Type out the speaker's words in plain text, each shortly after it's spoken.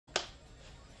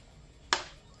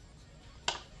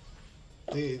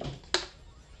Dude.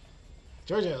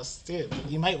 Georgios, dude,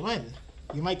 you might win.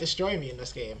 You might destroy me in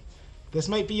this game. This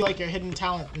might be like your hidden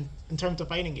talent in terms of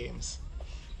fighting games.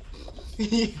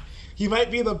 You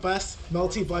might be the best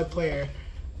Melty Blood player.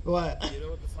 What? You know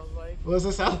what this sounds like? What does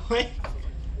it sound like?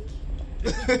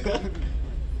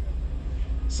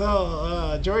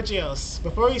 So, Georgios,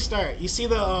 before we start, you see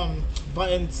the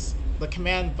buttons, the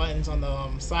command buttons on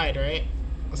the side, right?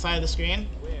 On the side of the screen?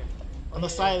 Where? On the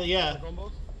side, yeah. The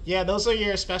combos? Yeah, those are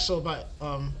your special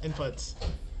inputs.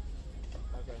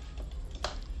 Okay.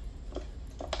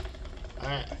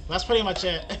 Alright, that's pretty much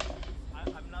it.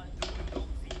 I'm not doing no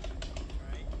feet,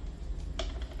 right?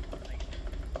 Like,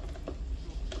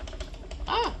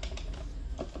 Ah!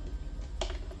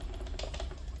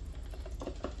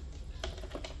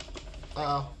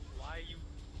 Uh-oh. why are you?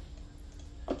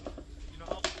 You know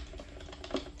how?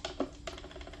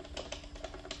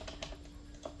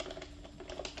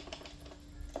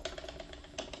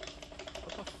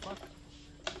 What the fuck?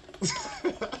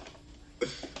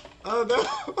 Oh no!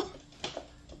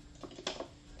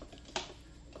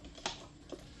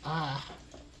 Ah.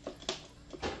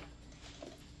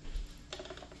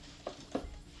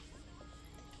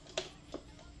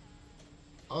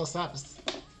 Oh, stop.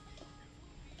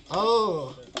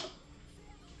 Oh!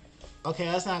 Okay,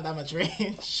 that's not that much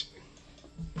range.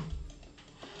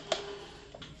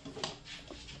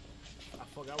 I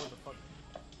forgot what the fuck.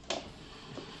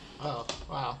 Oh,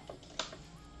 wow.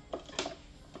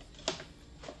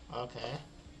 Okay.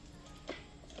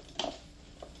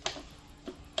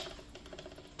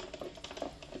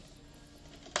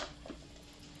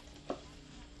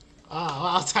 Oh,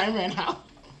 wow, time ran out.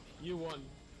 You won.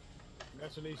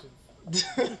 Congratulations.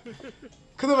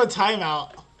 Could have a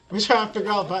timeout. We're trying to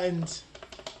figure out buttons.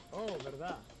 Oh,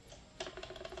 verdad.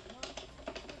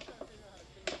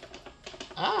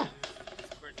 Ah.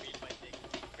 Discord made my thing.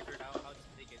 Figured out how to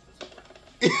make it Discord.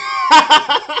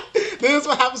 This is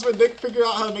what happens when Nick figures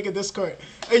out how to make a Discord.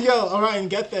 Hey, yo, Orion,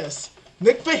 get this.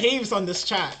 Nick behaves on this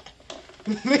chat.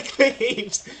 Nick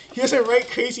behaves. He doesn't write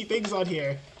crazy things on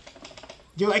here.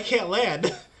 Yo, I can't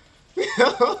land. You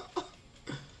don't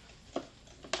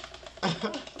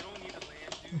need to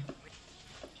land, dude.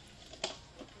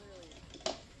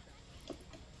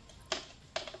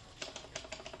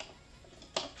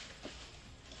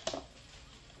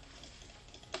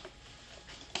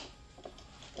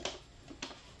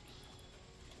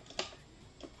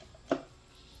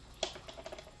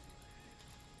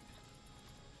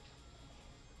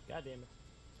 God damn it.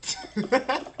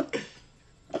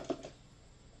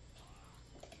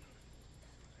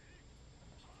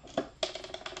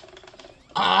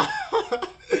 Ah!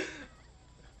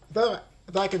 I thought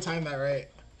I could time that right.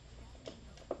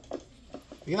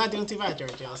 You're not doing too bad,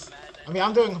 Georgios. I mean,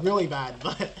 I'm doing really bad,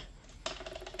 but...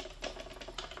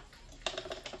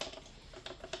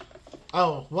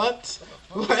 Oh, what?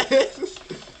 What? I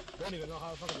don't even know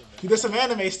how to fucking do He did some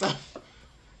anime stuff.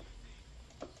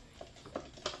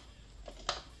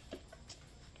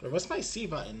 Wait, what's my C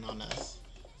button on this?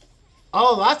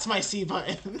 Oh, that's my C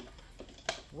button.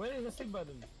 that. Where is the stick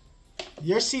button?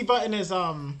 Your C button is,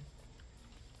 O.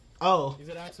 Is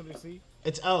it actually C?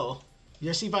 It's O.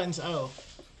 Your C button's O.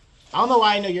 I don't know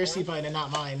why I know your C button and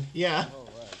not mine. Yeah. Oh,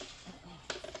 right.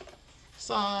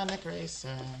 Sonic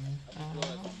Racing.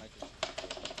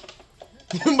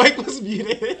 Your mic was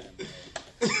muted.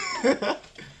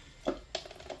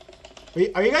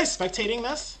 Wait, are you guys spectating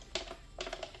this?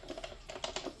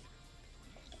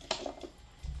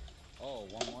 Oh,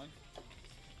 1-1.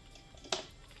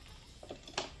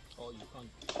 Oh, you punk.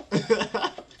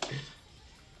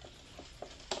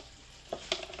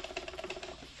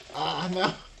 Ah,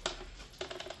 no.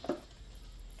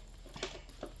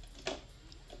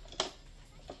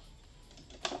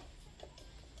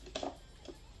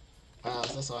 Oh,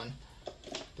 it's this one.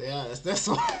 Yeah, it's this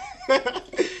one.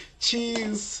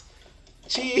 Cheese.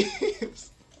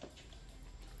 Cheese.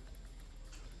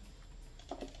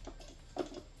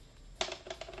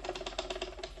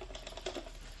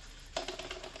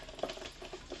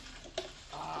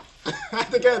 I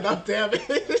had to get enough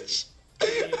damage.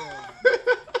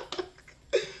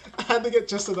 I had to get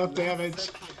just enough damage.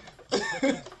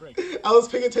 I was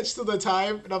paying attention to the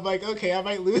time, and I'm like, okay, I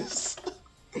might lose.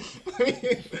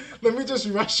 Let me just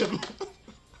rush him.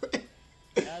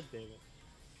 God damn it.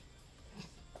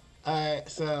 Alright,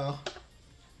 so...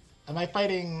 Am I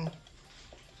fighting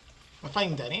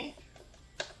Denny?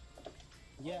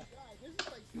 Yeah.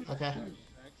 Okay.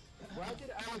 Why did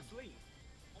Alex leave?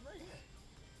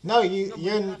 No, you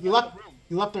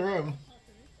left the room.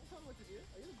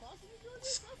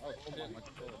 Oh, come on, let's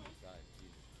kill this guy.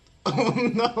 Oh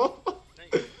no.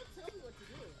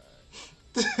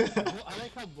 I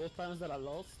like how both times that I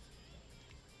lost,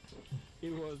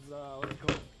 it was what's it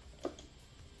called?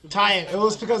 Time. It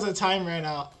was because the time ran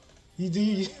out. You do.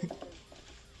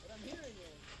 What I'm hearing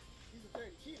is he's a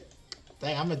dirty cheater.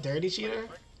 Dang, I'm a dirty cheater.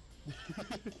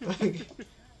 Like,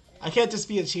 I can't just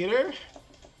be a cheater.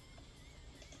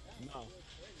 No.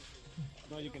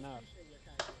 No, you cannot.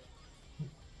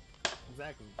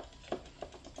 Exactly.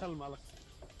 Tell him, Alex.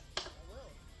 I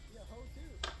will. Be a hoe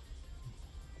too.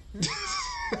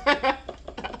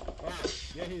 Wow.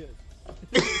 Yeah, he is.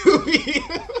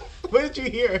 What did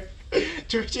you hear,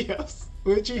 Georgios?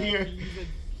 What did you Yeah, hear?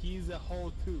 He's a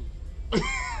hoe too. So you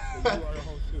are a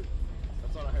hoe too.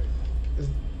 That's all I heard.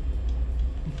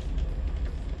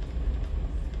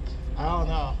 I don't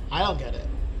know. I don't get it.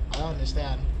 I don't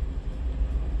understand.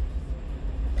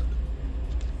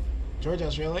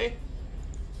 Georgios, really?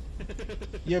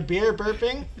 Your beer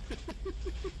burping?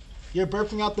 You're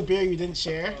burping out the beer you didn't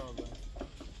share? Oh, man.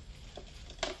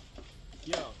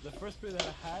 Yo, the first beer that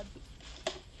I had,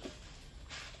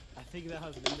 I think that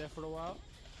has been there for a while.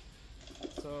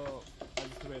 So I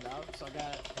just threw it out. So I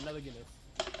got another Guinness,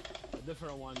 a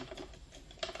different one.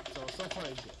 So far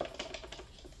it's good.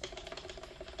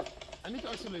 I need to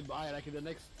actually buy like in the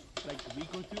next week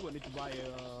or two. I need to buy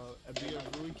a beer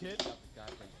brewing kit. Guy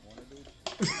drinks water,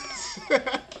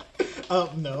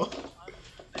 dude. No.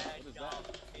 Bad What is job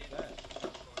that? in What's that?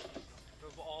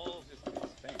 of all Just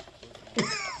Spain.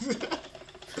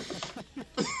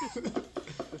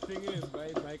 The thing is,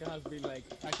 right? Micah has been like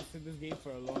practicing this game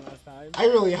for a long ass time. I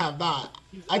really have not.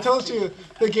 I told you,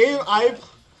 the game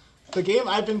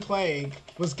I've been playing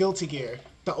was Guilty Gear.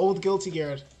 The old Guilty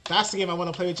Gear. That's the game I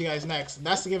want to play with you guys next.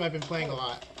 That's the game I've been playing a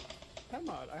lot. Come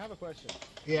on, I have a question.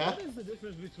 Yeah? What is the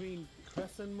difference between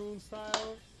crescent moon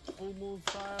style, full moon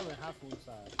style, and half moon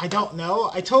style? I don't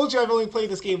know. I told you I've only played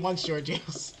this game once,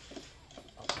 Georgios.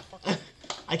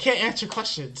 I can't answer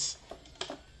questions.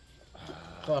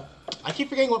 Look, I keep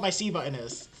forgetting what my C button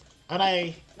is. And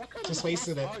I What kind just of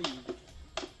wasted it. host are you?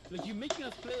 Like, you're making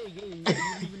us play a game and you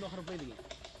don't even know how to play the game.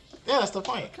 Yeah, that's the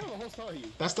point. What kind of host are you?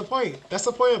 That's the point. That's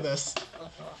the point of this.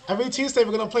 Every Tuesday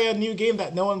we're gonna play a new game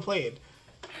that no one played.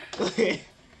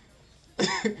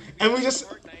 And we just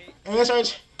Fortnite.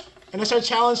 and it's our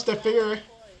challenge to figure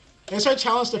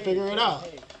it out.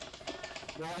 Hey,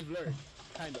 now I've learned,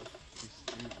 kind of.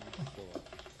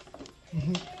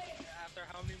 After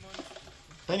how many months?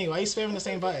 Denny, why are you spamming the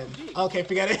same button? Okay,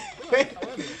 forget it.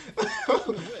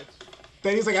 However,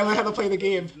 Then he's like, I learned how to play the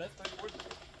game. let's play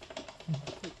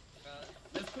Fortnite.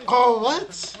 Let's play Oh, Fortnite.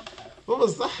 what? What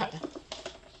was that?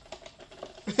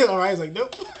 Alright, he's like,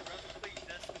 nope. I'd rather play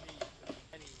Destiny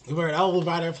than any. Word, I would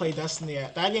rather play Destiny.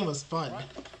 That game was fun.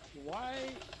 Why?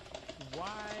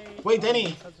 Wait, are Denny.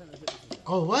 you such an addiction?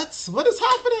 Oh, what? What is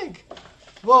happening?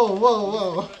 Whoa, whoa,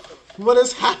 whoa. What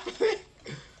is happening?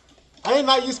 I did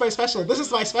not use my special. This is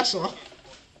my special.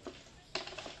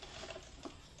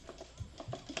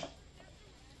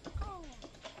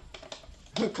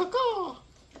 Coco. Oh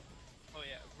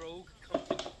yeah, Rogue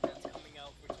Company that's coming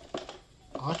out for.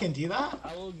 Oh, I can do that?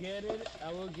 I will get it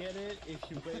if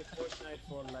you play Fortnite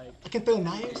for like I can throw 10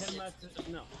 knives? matches,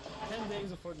 no, 10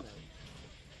 days of Fortnite.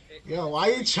 Yo, why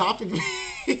are you chopping me?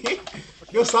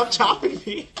 Yo, stop chopping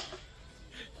me.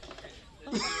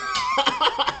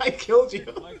 I killed you.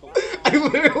 Michael, I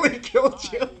literally killed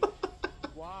you.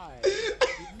 why?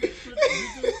 You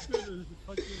just put a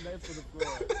fucking knife on the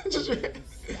floor. Just and ran- then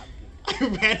just stabbed him. I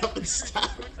ran up and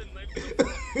stabbed It's a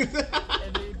knife.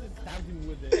 And then you just stabbed him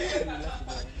with it. And you left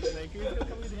it there. Like, he's gonna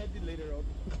come with the head later on.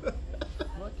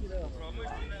 Fuck it up. Bro, I'm gonna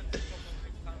do that to someone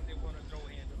next time they want to throw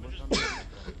hands. I'm gonna just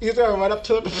He's gonna run up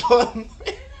to him before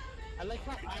I like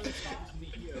how Alex happens to be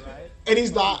here, right? and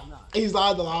he's not in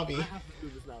the lobby. I have to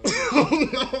do this now. Oh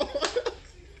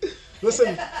no.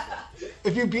 Listen,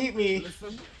 if you beat me,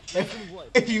 Listen, if, listen what?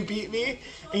 if you beat me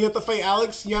and you have to fight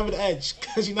Alex, you have an edge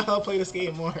because you know how to play this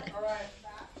game more.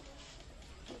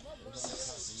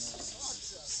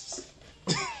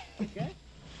 Okay?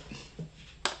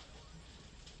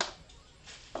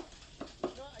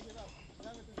 No, I give up. I'm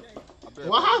done with this game. I'll be right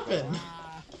What back. happened?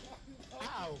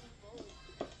 Ow.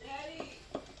 Daddy,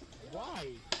 Why?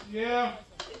 Yeah.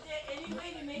 is there any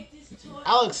way to make this tour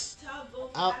Alex, tub go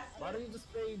Al- faster? Why don't you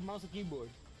just play mouse and keyboard?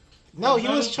 No, he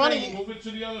The was metal trying thing, to. Move it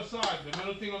to the other side. The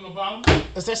metal thing on the bottom.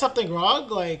 Is there something wrong?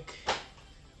 Like,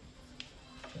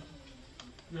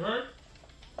 You heard?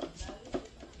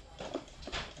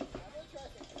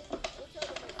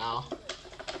 ow,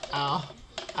 ow,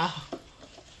 ow.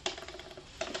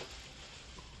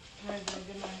 Alright, then,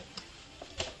 good night.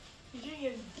 You drink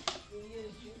his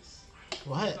juice.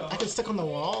 What? I can stick on the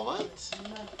wall? What?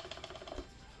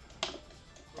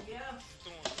 Yeah. So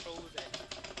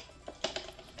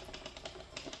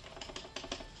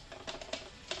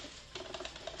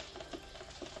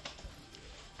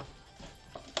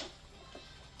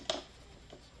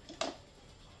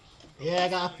Yeah, I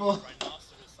got full.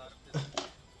 Rhinoceros out of this.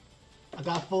 I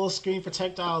got full screen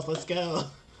projectiles. Let's go.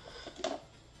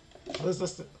 What is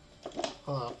this?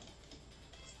 Hold up.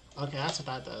 Okay, that's what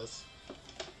that does.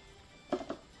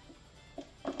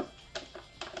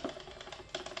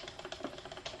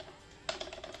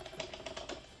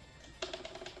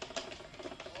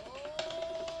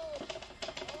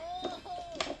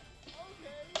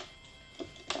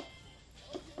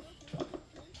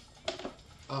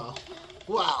 Oh,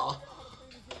 wow.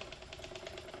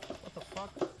 What the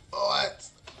fuck? What?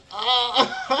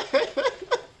 Ah!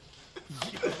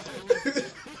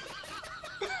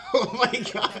 Oh my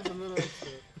god. That's a little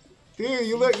upset. Dude,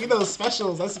 you know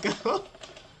specials. Let's go. That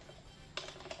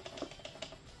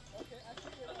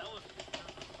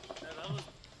was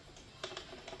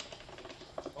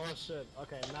Oh shit.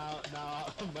 Okay, now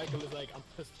Michael is like, I'm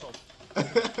pissed off.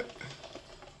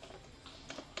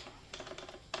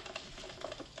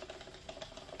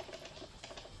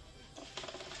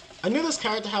 I knew this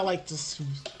character had like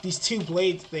these two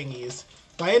blade thingies,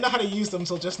 but I didn't know how to use them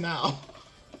until just now.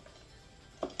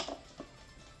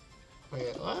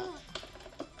 Wait, what?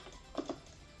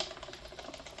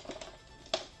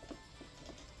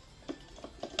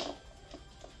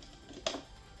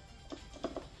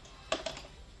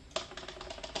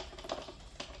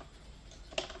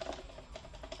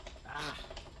 Ah.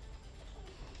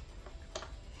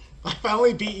 I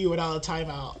finally beat you without a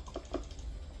timeout.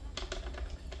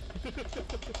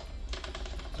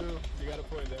 True, you got a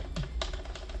point there.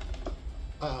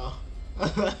 Oh.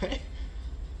 Oh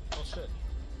shit.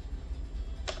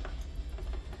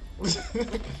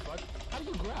 Fuck. How do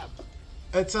you grab?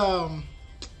 It's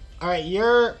alright,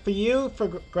 for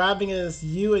grabbing is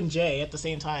U and J at the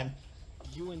same time.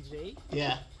 U and J?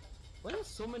 Yeah. Why are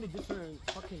so many different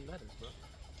fucking letters, bro?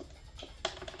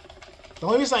 The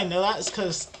only reason I know that is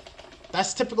because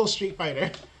that's typical Street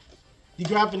Fighter. You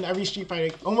grab in every Street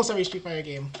Fighter, almost every Street Fighter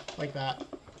game like that.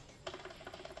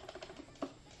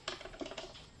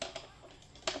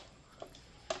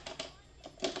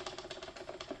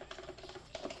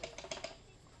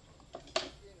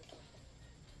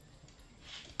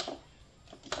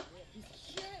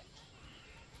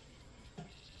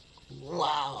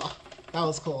 Wow, that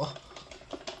was cool.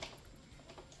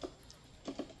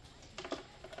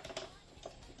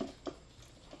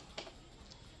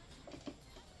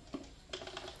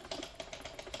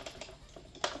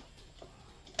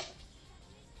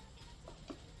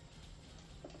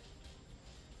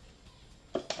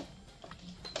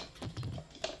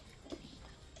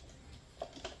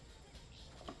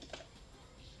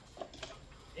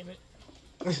 Damn it.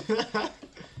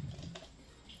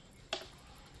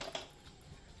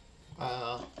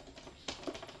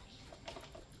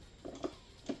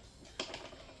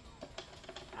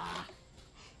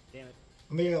 Damn it.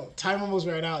 Nigga, time almost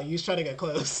ran out. You was trying to get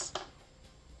close.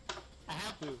 I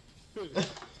have to.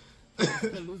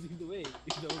 I'm losing the way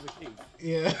if that was the case.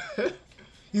 Yeah.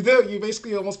 You did. You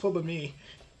basically almost pulled a me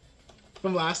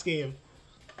from last game.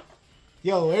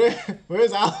 Yo,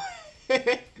 where's Alex?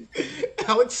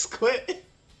 Alex quit.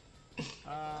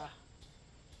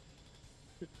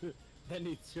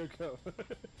 Denny, it's your go.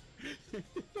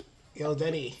 Yo,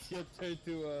 Denny. It's your turn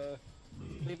to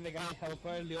play the guy who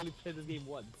apparently only played this game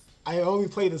once. I only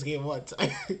played this game once.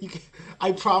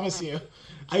 I promise you.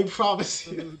 I promise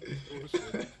you. Oh,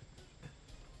 shit.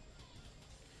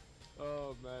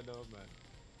 Oh man, oh man.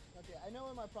 Okay, I know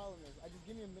what my problem is. I just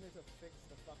give me a minute to fix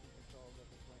the fucking controls at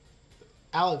this point.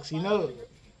 Alex, you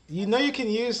know you can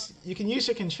use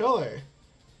your controller.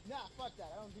 Nah, fuck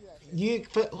that. I don't do that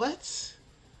shit. But what?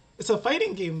 It's a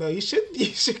fighting game though. You should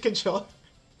use your controller.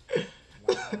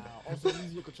 Wow. Also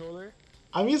use your controller?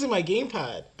 I'm using my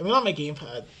gamepad. I mean, not my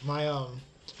gamepad.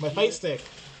 My fight stick.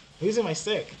 I'm using my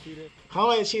stick. Cheater. How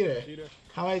am I a cheater? Cheater.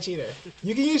 How am I a cheater?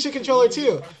 You can use your controller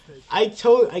too. I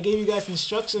gave you guys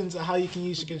instructions on how you can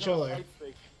use your controller.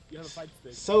 You have a fight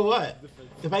stick. So what? Different.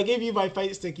 If I gave you my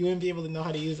fight stick, you wouldn't be able to know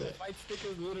how to use it. Fight stick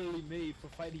is literally made for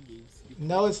fighting games.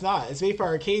 No, it's not. It's made for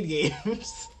arcade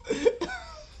games.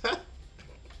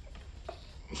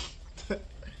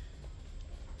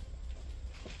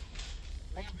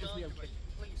 Obviously, I'm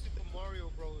playing Super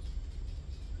Mario Bros.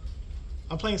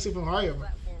 I'm playing Super Mario.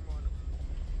 Platform on him.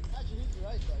 Actually, he's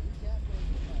right though. You can't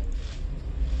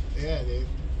play Yeah, dude.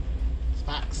 It's I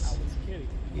facts. was kidding.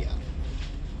 Yeah.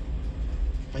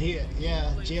 But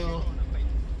yeah, Play Jill. Zero on a fight.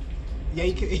 Yeah,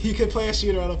 you could play a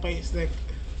shooter on a fight stick.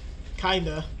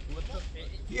 Kinda. What the?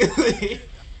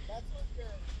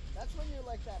 That's when you're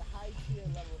like that high tier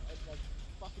level, like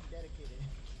fucking dedicated.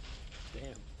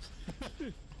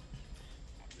 Damn.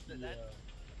 That-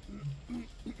 You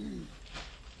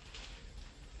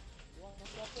want to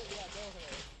stop it? Yeah, go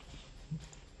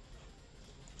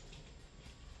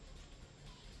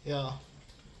Yeah.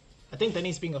 I think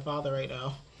Denny's being a father right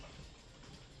now.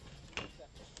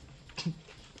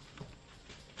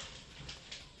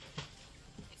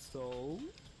 So,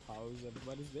 how's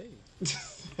everybody's day?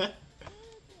 I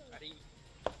didn't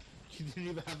You didn't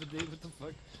even have a day. What the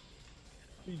fuck?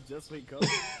 You just wake up.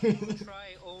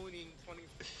 try owning 24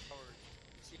 hours.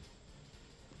 See,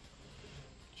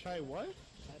 Try what?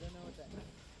 I don't know what that means.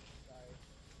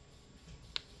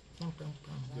 Sorry.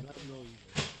 Do not know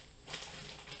either.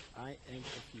 I am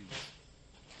confused.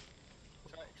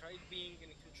 try being in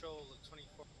control of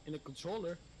 24. In a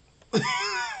controller?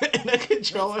 In a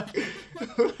controller.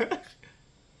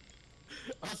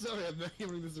 I'm sorry, I'm not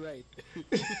hearing this right.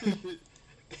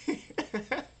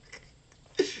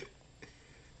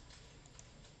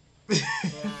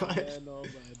 Oh man, oh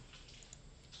man.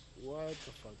 What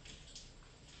the fuck?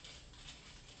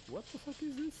 What the fuck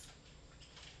is this?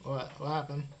 What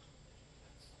happened?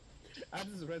 I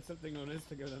just read something on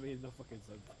Instagram that made no fucking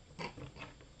sense.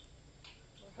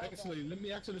 Actually, let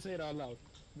me actually say it out loud.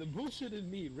 The bullshit in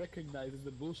me recognizes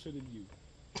the bullshit in you.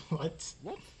 What?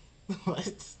 What? What?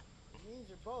 It means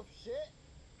you're both shit.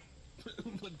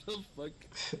 What the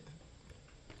fuck?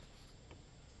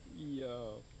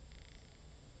 Yo.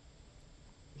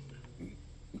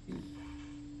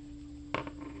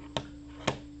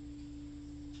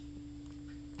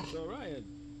 So Ryan.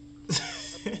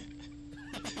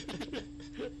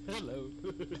 Hello.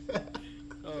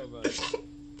 Oh man.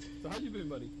 So how you been,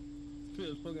 buddy? It's been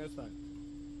a long ass time.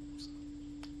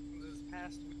 This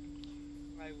past week,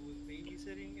 I was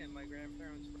babysitting and my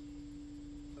grandparents were,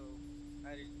 so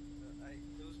it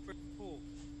was pretty cool.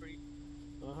 Pretty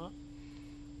Uh-huh.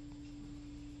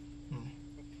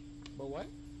 But what?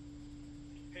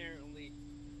 apparently.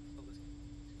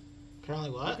 Apparently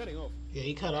You're what? cutting off. Yeah,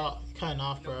 you cut off. You're cutting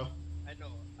off, bro. I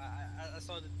know. I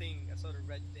saw the thing. I saw the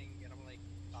red thing, and I'm like,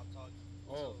 stop talking.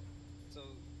 Oh. So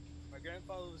my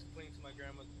grandfather was complaining to my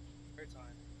grandma her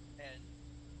time, and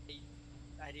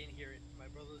I didn't hear it. My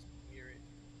brothers didn't hear it,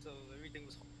 so everything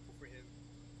was horrible for him.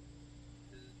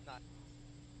 Not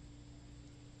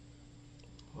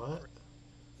What?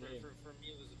 for me,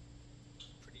 it was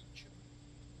pretty chill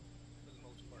for the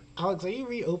most part. Alex, are you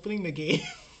reopening the game?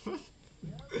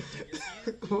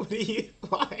 What do you?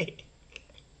 Why? I've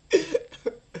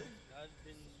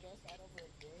been Stressed out over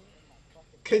a game and my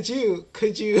fucking.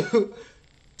 Could you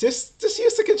just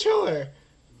use the controller?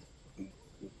 I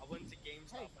went to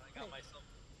GameStop and I got myself.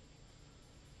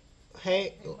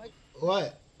 Hey, Hey, Mike,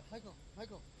 what?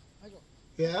 Michael.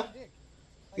 Yeah? Dick.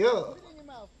 Like, Yo. Put it in your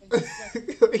mouth and just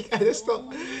like. Like, I just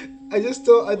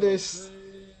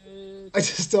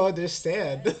don't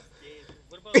understand. Yeah,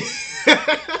 what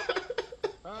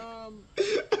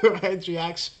about Ryan's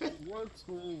reaction. Work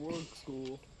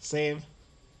school. Same. work,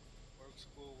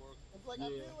 school, work? It's like Yeah. I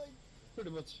feel like Pretty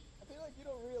much. you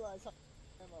don't realize how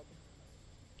I'm up.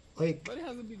 Like, But it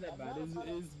hasn't been that bad.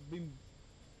 It's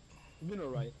been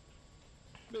alright.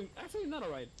 Actually, not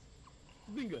alright.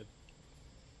 It's been good.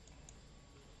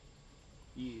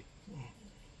 Yeah.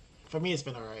 for me, it's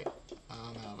been alright.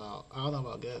 I don't know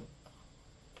about good.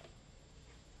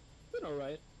 Been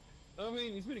alright. I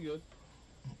mean, it's pretty good.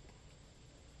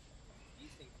 These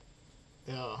things.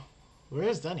 Yeah. Where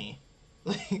is Denny?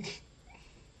 Like, He's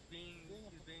being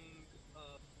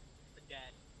a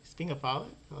dad. he's being a father?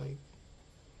 Like,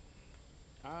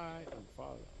 I am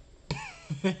father.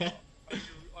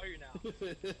 Are you now?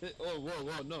 Oh,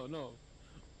 whoa, no.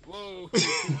 Whoa.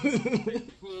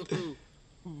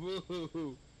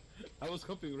 Whoa. I was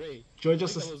copying Ray.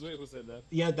 Georgios That is, was Ray who said that.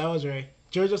 yeah, that was Ray.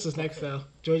 Georgios is next though.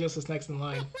 Georgios is next in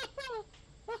line.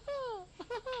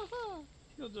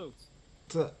 No jokes.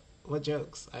 So, what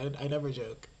jokes? I never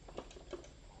joke.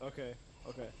 Okay.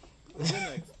 You're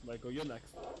next, Michael. You're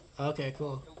next. Okay,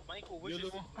 cool. Michael, which You're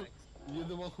is the one. next? You're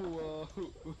the one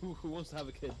who wants to have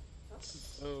a kid.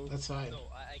 So That's fine. No,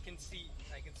 I can see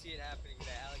it happening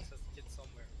that Alex has a kid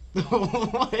somewhere.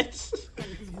 What?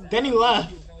 Then he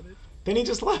left. Then he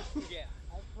just left. Yeah.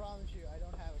 I promise you, I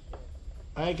don't have a kid.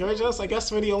 Alright, Georgios, I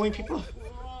guess we're the only people.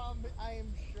 I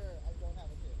am sure I don't have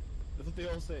a kid. that's what they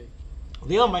all say.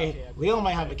 Leo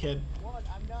might have a kid. One,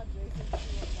 I'm not Jason.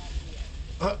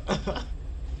 Two, I'm not Leo.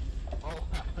 Oh,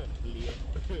 Leo.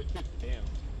 Damn.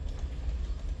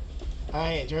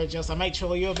 Alright, Georgios, I might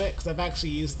troll you a bit because I've actually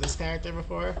used this character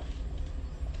before. And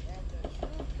the truth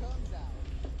comes out.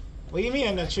 What do you mean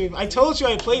I'm the truth? I told you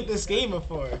I played this game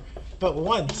before, but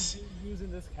once.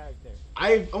 Using this character.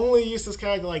 I've only used this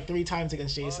character like 3 times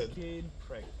against Jason. Fucking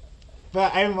prick.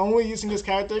 But I'm only using this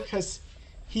character because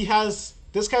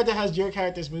this character has your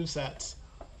character's movesets.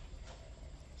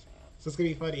 So it's gonna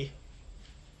be funny.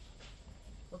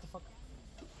 What the fuck?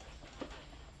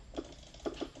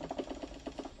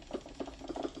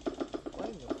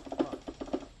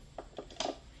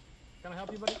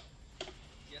 help you, buddy?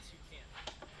 Yes, you can.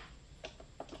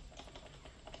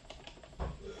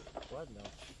 What the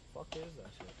fuck is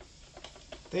that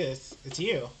shit? This, it's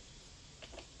you.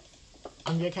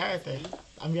 I'm your character.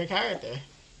 I'm your character.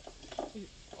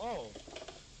 Oh.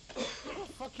 How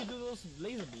the fuck you do those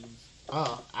laser beams?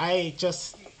 Oh, I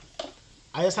just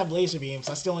have laser beams.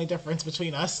 That's the only difference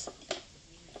between us.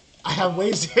 I have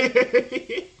laser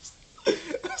beams.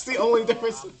 That's the only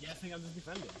difference. I'm guessing I'm just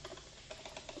defending.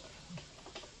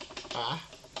 Ah.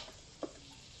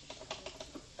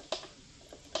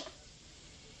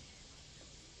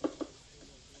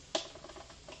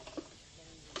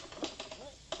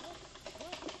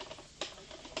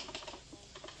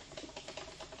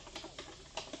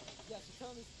 Yeah, she's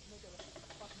telling me to make a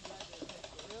fucking library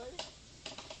text. Really?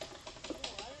 No,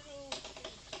 I don't know.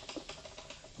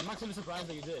 I'm actually surprised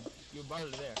that you did. You were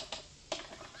barely there.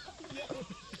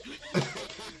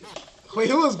 Wait,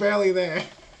 who was barely there?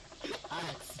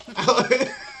 Alex.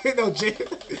 No, Jim.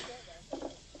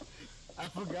 I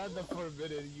forgot that for a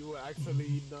minute you were actually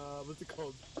in, what's it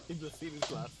called? In the senior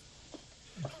class.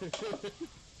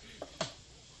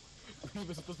 We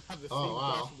were supposed to have the same Oh,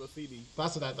 wow. class from the CD.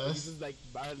 That's what that You does. just like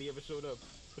barely ever showed up.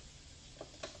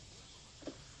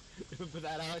 Remember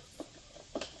that, Alex?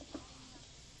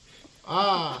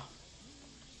 Ah.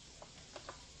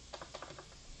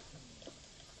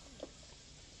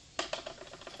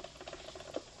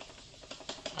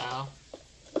 Ow.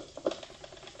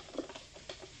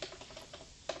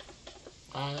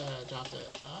 I dropped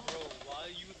it. Ah. Bro, why are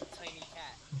you with a tiny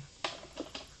cat?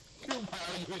 Why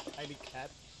are you a tiny cat?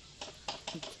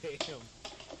 Damn.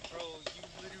 Bro, you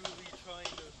literally trying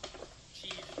to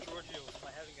cheese Giorgio's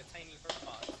by having a tiny hurt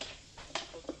box.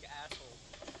 Fucking asshole.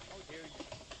 How dare you?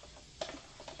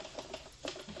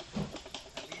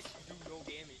 At least you do no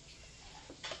damage.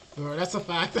 Lord, that's a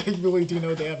fact. I really do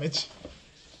no damage.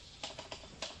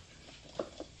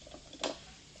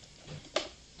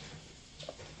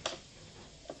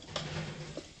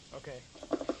 Okay.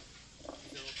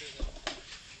 Is it okay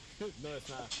then? No, it's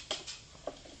not.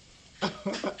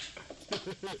 Did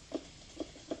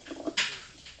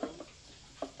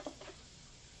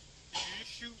you just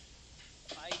shoot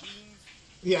I-beams?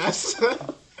 Yes.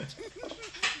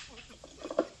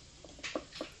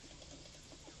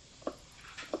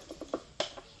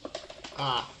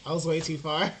 Ah, I was way too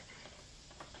far.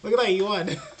 Look at that, you won.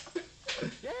 Yay!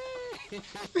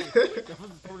 That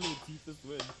was totally a deepest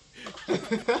win.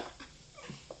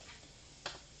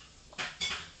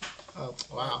 Oh,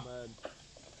 wow. Oh, man.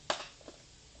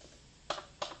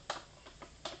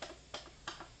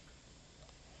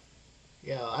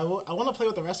 Yeah, I want to play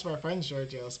with the rest of our friends,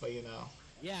 Georgios, but you know,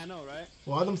 Yeah, I know, right?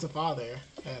 one of them's a father,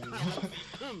 and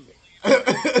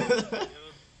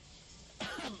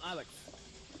Alex.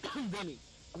 Benny.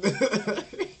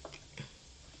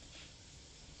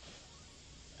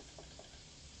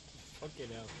 Okay,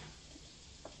 now.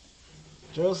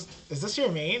 Jules, is this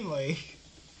your main? Like,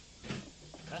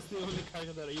 That's the only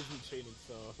character that I use in training,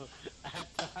 so I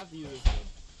have to use this one.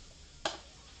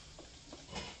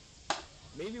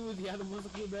 Maybe with the other ones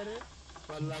will be better,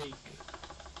 but like,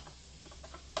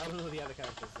 I don't know the other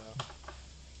characters, so.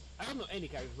 I don't know any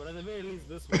characters, but at the very least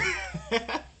this one.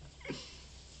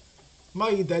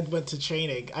 my dad went to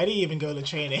training. I didn't even go to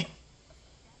training.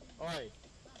 Alright,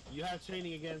 you have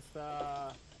training against,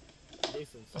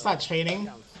 Jason. So That's not training.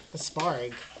 that counts. That's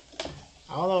sparring.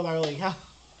 I don't know if that really counts.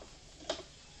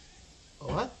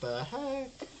 What the heck?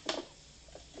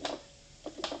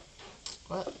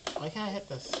 What? Why can't I hit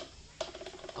this?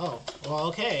 Oh, well,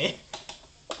 okay.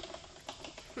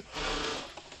 I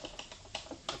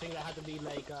think that had to be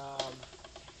like,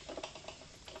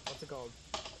 what's it called?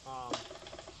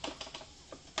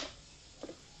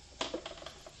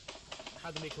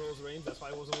 Had to be close range, that's why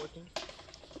it wasn't working.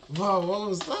 Whoa, what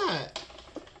was that?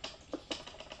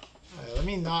 Alright, let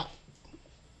me not.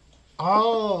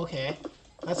 Oh, okay.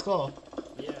 That's cool.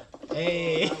 Yeah.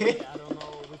 Hey. So that way, I don't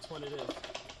know which one it is.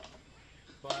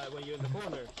 But when you're in the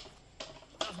corner, it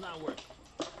does not work.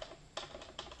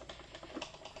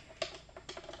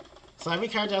 So every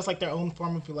character has like their own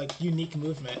form of like unique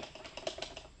movement.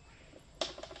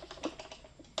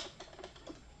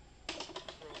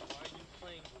 Bro, why are you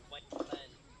playing White Len?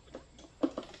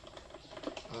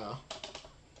 Oh.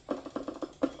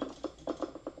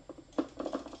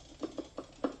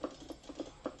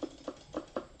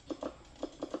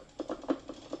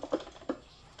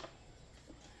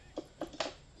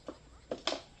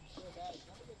 Feel bad.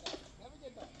 Never get that. Never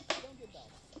get that. Don't get that.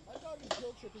 My dog is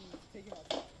guilt tripping me taking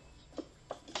outside.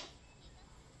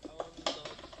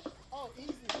 Oh,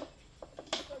 easy.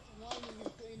 He starts whining and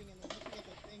complaining and then looking at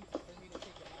the thing for me to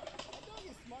take him out. My dog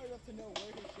is smart enough to know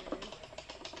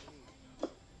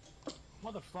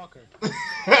motherfucker.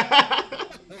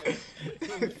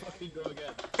 Here we fucking go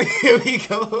again. Here we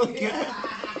go again.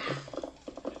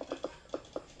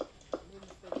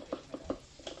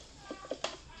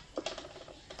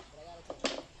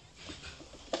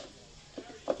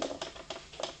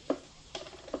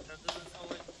 That doesn't sound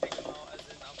like you take him out as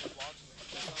in I was watching it.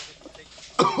 That sounds like you take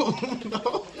Oh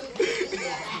no.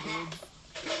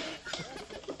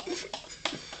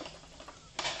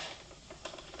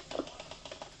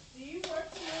 Do you work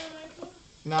tomorrow, Michael?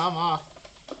 Nah, I'm off.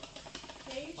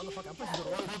 Can you change Motherfucker, I'm the pressing the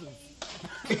cat wrong litter, buttons.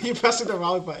 please? You're pressing the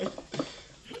wrong button.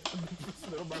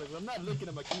 I'm not looking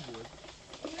at my keyboard.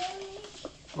 You know me?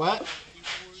 What?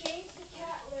 Change the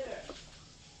cat litter.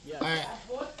 Yes. Alright. I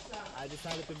bought some. I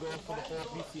decided to go for the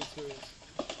whole PC experience.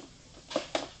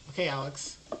 Okay,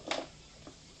 Alex.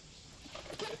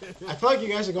 I feel like you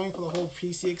guys are going for the whole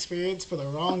PC experience for the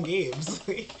wrong games.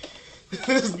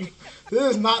 this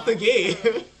is not the game.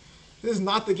 This is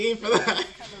not the game for that.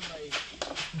 Kind of like,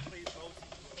 plays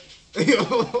Melty Yo.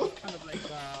 kind of like,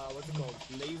 what's it called?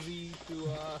 Lazy to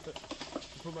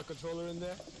put my controller in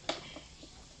there.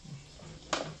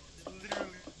 Blood. It's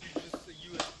literally just a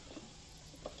US.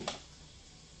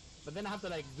 But then I have to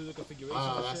like do the configuration.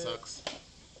 Oh, and that shit. sucks.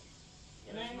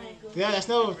 Good night, Michael. Yeah,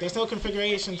 there's no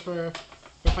configuration for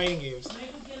fighting games. Michael,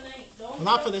 good night. Don't Well,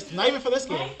 not go for this, too- not even for this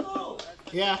game. Michael,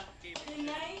 Yeah. good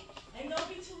night. And don't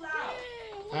be too loud.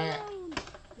 Alright.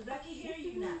 Because I can hear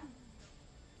you now.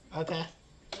 Okay.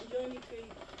 Don't join me crazy.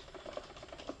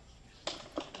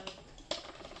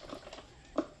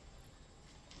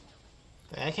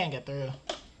 I can't get through. You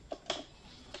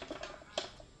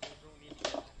don't need to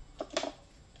get.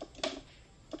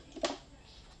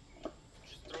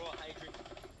 Just throw a hydrant.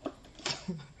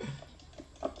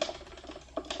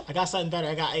 I got something better.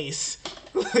 I got Ace.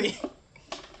 That's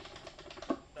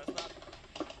not.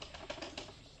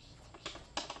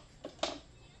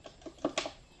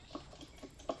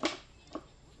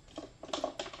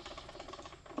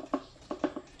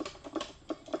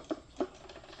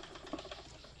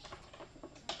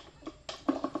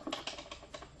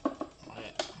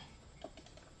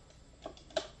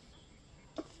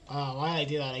 Oh, why did I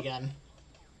do that again?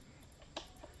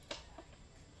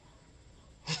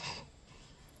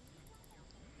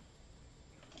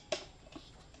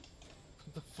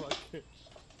 What the fuck?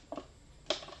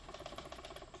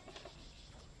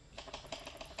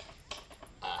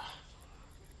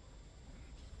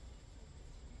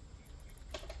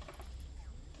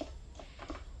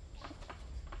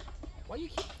 Why you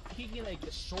keep picking like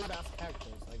the short ass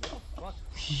characters? Like what the fuck?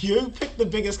 You picked the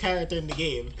biggest character in the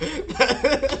game.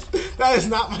 That is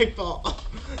not my fault.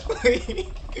 Yeah, maybe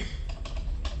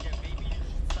you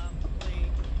should stop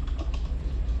playing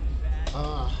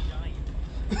that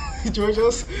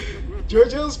giant.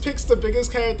 Giorgio's picks the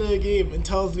biggest character in the game and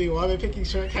tells me why am I picking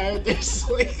short characters.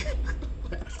 Like,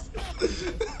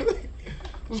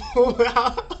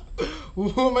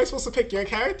 who am I supposed to pick? Your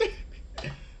character?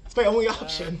 It's my only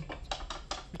option.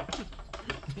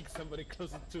 Pick somebody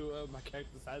closer to my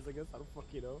character size, I guess. I don't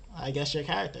fucking know. I guess your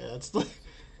character. That's Close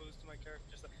to my character.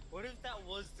 What if that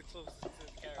was the closest to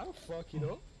the I character? don't fucking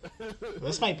know.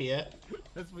 this might be it.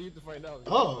 That's for you to find out.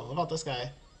 Oh, what about this guy?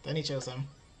 Then he chose him.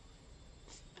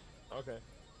 Okay.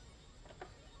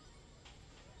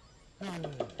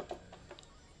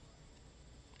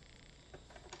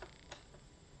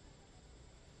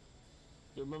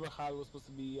 You remember how it was supposed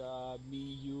to be me,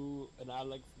 you, and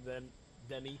Alex, then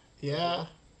Denny? Yeah.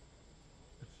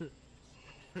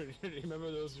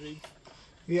 Remember those streaks?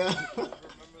 Yeah. I remember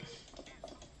those.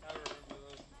 I remember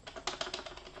those.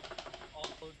 All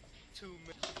 2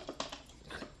 minutes.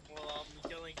 Well, I'm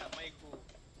yelling at Michael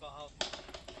about how.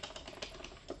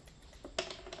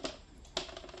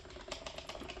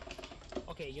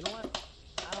 Okay, you know what?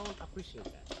 I don't appreciate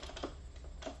that.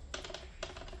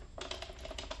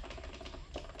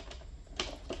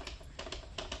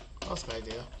 What else can I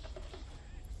do?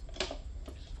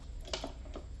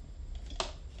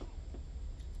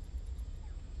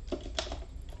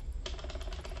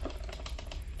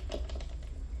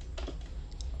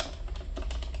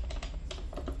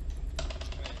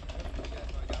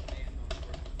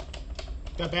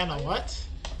 Got banned on what?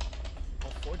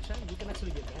 On 4chan, you can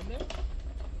actually get banned there?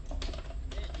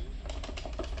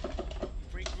 You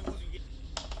break rules, you get.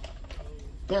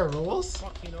 There are rules?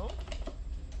 Fuck, you know?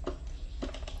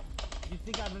 You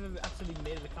think I've ever actually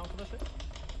made an account for that shit?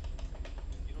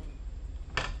 You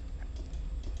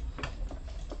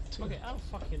don't. Okay, I don't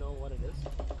fucking know what it is.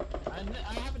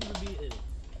 I haven't even been in it.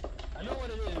 I know what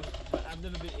it is, but I've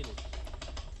never been in it.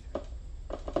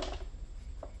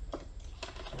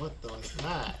 What the is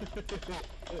that?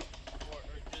 Or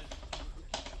just.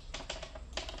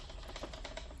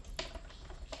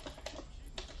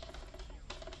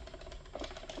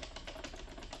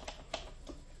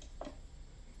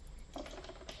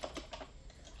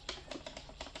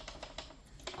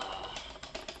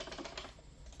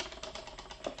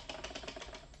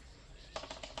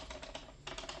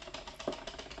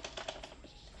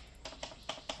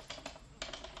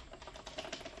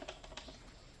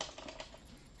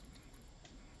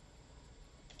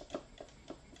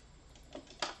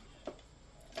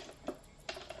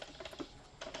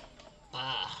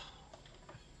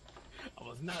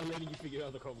 It's not letting you figure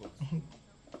out the combos.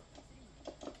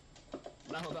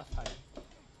 Not all that time.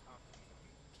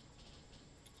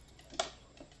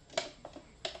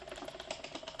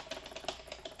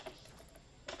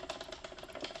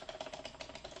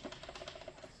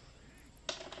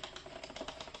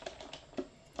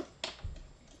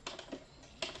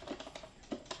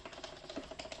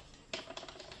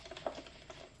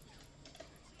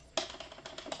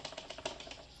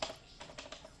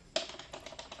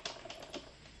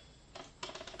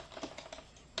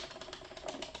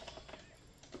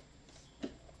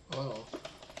 Whoa.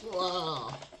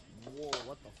 Wow. Whoa,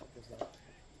 what the fuck is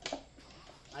that?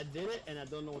 I did it and I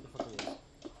don't know what the fuck it was.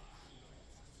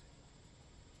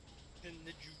 And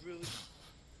did you really?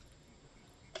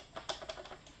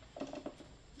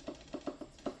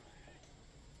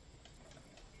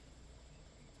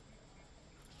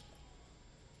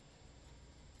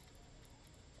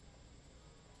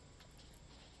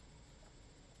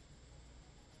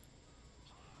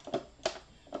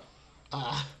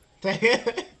 Ah. Dang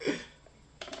it.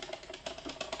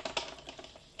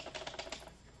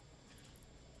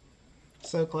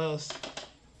 So close.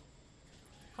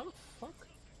 How the fuck?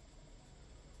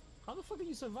 How the fuck did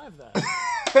you survive that?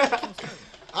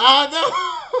 Ah,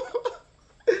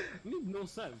 no! It made no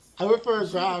sense. I went for a You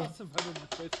should've grab. not survived in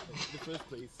the first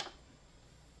place.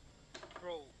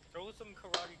 Bro, throw some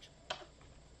karate.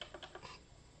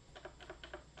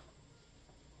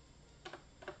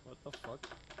 What the fuck?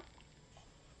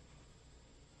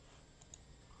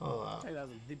 Hold up. Hey,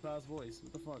 that's a deep ass voice.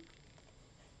 What the fuck?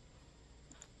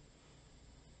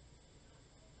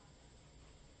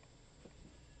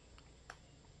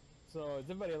 So is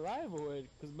everybody alive or what?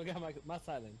 Because my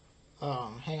silent.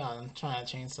 Hang on. I'm trying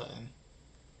to change something.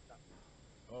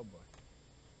 Oh boy.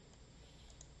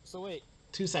 So wait,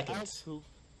 2 Alex seconds. scoop.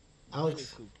 Alex. Jimmy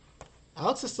scoop.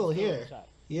 Alex is still Still in here. the chat.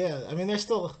 Yeah, I mean they're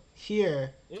still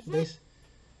here. Is They, it?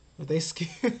 but they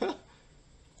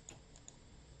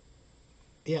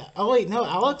Yeah. Oh wait, no,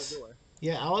 Outside Alex. the door.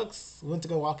 Yeah, Alex went to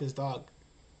go walk his dog.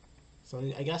 So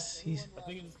I guess he's. I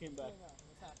think he just came back.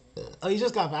 What's happening? Oh, you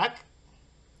just got back.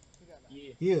 Who got that?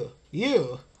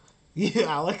 Yeah. You,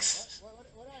 Alex. What did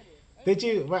I do? I Did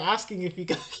didn't- you? We're asking if you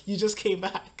got. You just came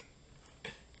back. Yeah,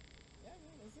 I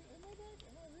mean, am I back?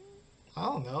 Am I really? I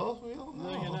don't know. We don't know.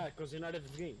 No, you're not, because you're not at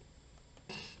this game.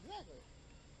 Exactly.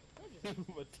 Told you.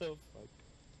 What the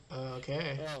fuck?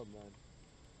 Okay. Oh man.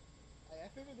 I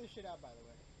figured this shit out, by the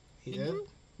way. He Did did. you?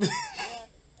 Yeah,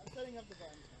 I'm setting up the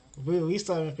buttons now. We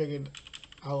still haven't figured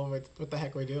out what the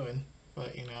heck we're doing,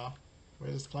 but you know,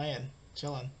 we're just playing,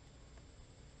 chilling.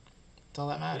 That's all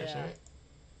that matters, Yeah. right?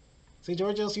 See,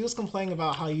 Georgios, you was complaining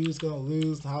about how you was gonna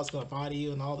lose and how it's gonna body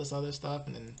you and all this other stuff,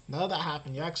 and then none of that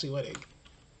happened. You're actually winning.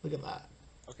 Look at that.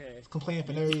 Okay. Complaining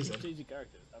for no You reason. keep changing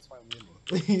characters. That's why I'm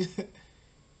winning.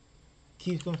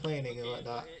 Keep complaining and Okay,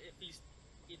 whatnot. if he's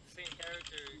the same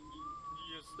character,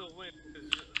 you'll still win because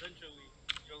eventually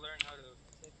you'll learn how to.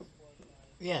 6, 4, 5.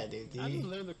 Yeah, dude. I just You,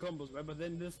 learned the combos, right? But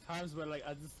then there's times where like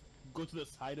I just go to the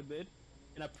side a bit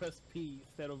and I press P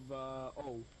instead of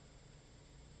O.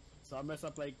 So I mess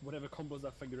up like whatever combos I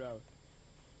figure out.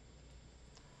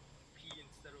 P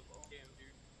instead of O. Damn,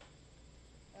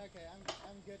 dude. Okay,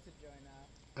 I'm good to join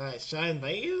now. all right, should I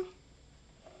invite you?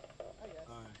 I guess.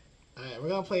 Alright. All right, we're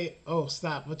gonna play. Oh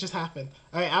snap! What just happened?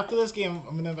 All right, after this game,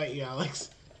 I'm gonna invite you, Alex.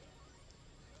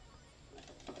 I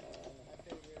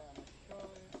figured out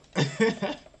my controller.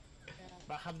 Yeah.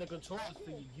 But I have the controls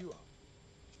figured you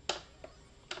out.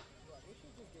 What we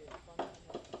should just do is fun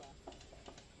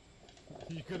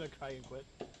and You're gonna cry and quit.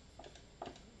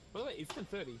 By the way, it's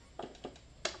 10:30.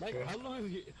 Mike, Okay. how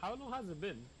long has it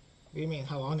been? What do you mean?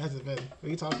 How long has it been? What are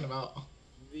you talking about?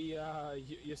 The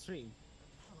your stream?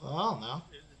 Well, I don't know.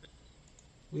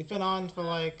 We've been on for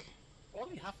like,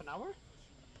 Only half an hour?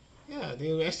 yeah,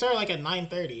 dude. I started like at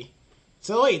 9:30.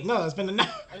 So wait, no, it's been an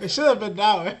hour. It should have been an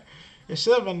hour. It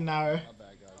should have been an hour. I'm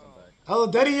back, guys. I'm back. Oh,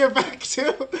 Denny, you're back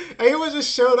too. Anyone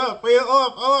just showed up. Wait,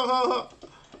 hold up.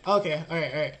 Okay, all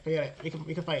right. Forget it.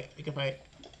 We can fight. We can fight.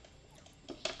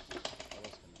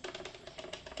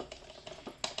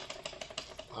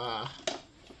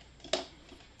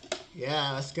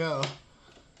 Yeah, let's go.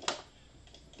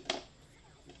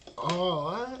 Oh,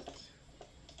 what?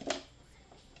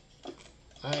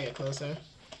 I get closer.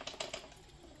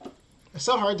 It's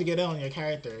so hard to get in on your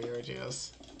character,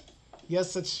 Georgios. He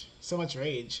has so much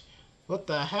rage. What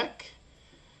the heck?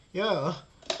 Yo,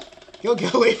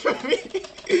 get away from me.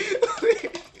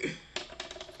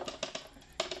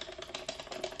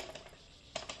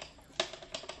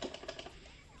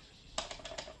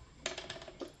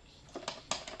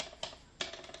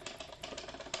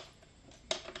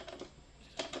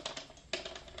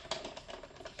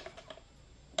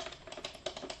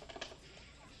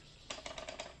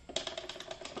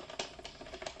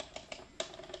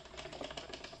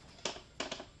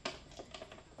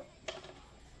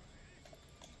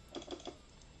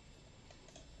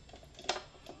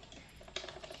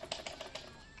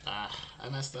 I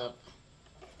messed up.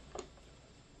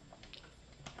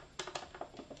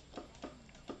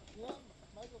 You know,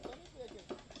 Michael, technically I could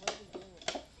play this game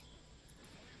with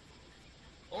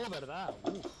Oh, verdad.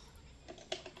 Uf.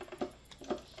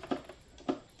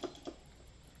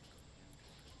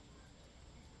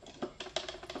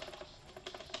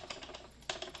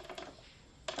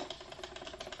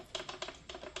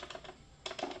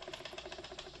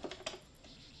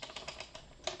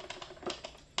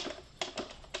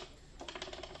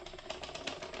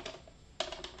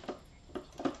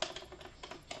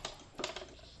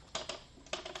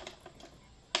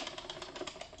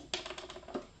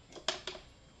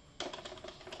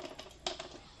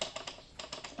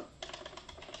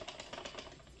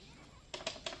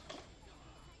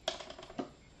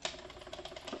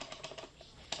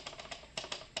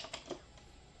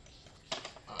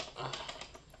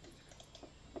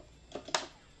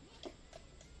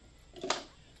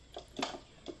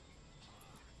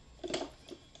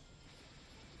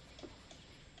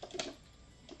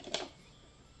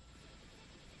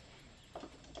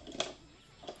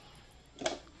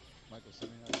 Michael,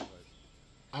 send me that invite.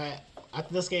 Alright,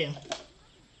 after this game.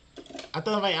 I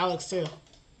thought invite Alex too.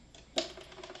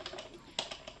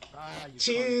 Ah, you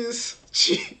Cheese!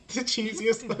 The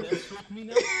cheesiest cunt. one. That's with me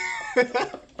now?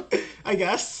 I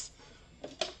guess.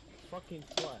 Fucking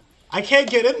slut. I can't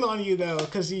get in on you though,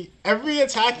 because every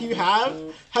attack you have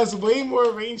has way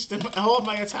more range than all of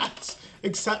my attacks,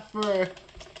 except for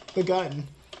the gun.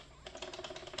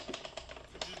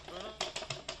 Just run up.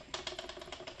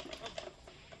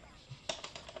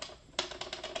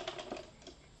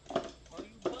 Why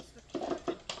you busted?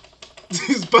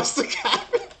 Just bust the cap.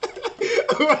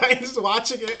 Ryan's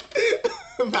watching it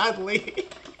madly.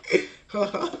 No,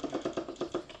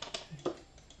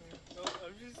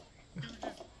 I'm just, you just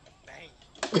bang.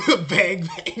 Bang,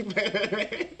 bang,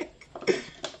 bang.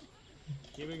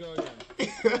 Here we go again.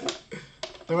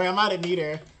 Don't worry, I'm not a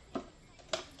meter.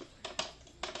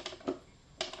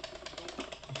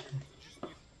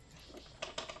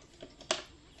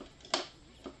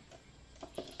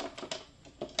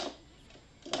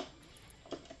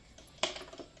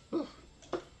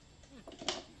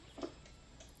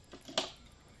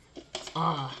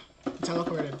 Ah,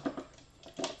 teleported.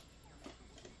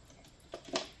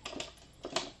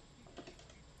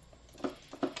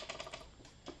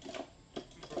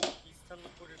 Bro, he's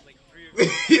teleported like 3 of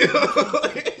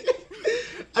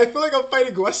I feel like I'm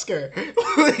fighting Wesker.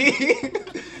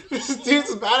 This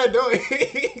dude's bad annoying.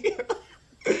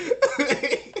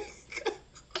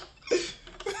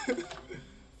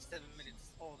 7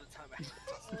 minutes all the time.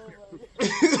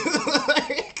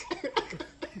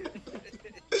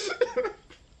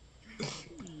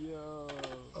 Yo.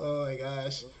 Oh my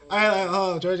gosh. Alright,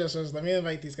 oh, Georgia says, let me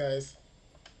invite these guys.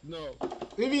 No.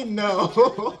 What do you mean,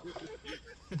 no?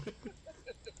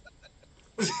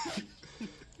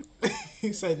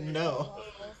 He said no. all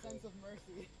sense of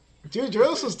mercy. Dude,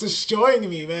 Joris was destroying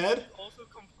me, man. Also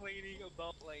complaining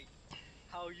about like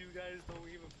how you guys don't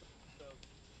even put stuff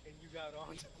and you got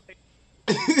on to like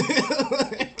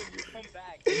when you come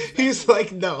back. He's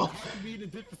like, no. How do you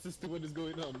need the differences to what is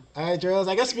going on? Alright, Joris,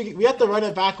 I guess we have to run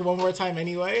it back one more time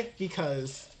anyway,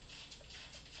 because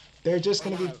they're just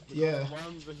gonna be, yeah,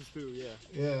 1 versus 2, yeah.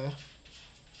 yeah.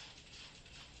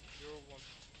 0-1.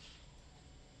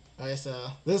 Alright,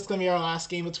 so this is gonna be our last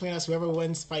game between us. Whoever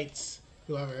wins fights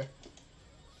whoever.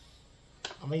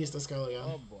 I'm gonna use this girl again.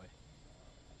 Oh boy.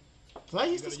 Did I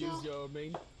You use gotta this girl? use your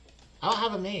main. I don't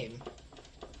have a main.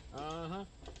 Uh-huh.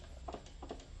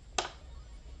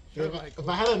 If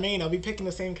I had a main, I'll be picking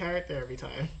the same character every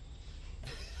time.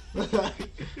 I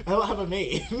don't have a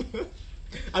main.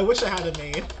 I wish I had a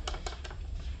main.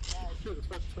 What the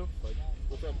fuck?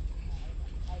 What's up?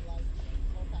 I like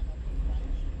the whole time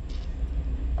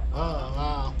I Oh,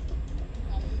 wow.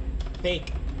 was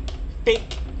Fake. Fake.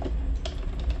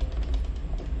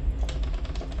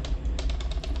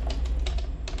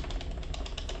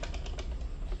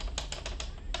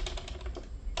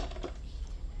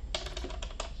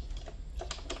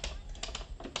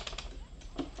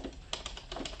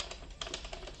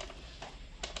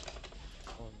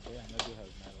 Oh, damn, that dude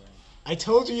has mad range. I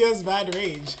told you he has bad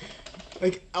range.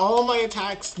 Like, all my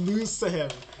attacks lose to him.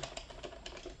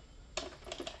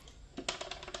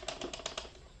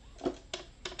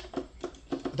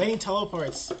 But then he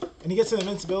teleports, and he gets an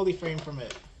invincibility frame from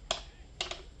it.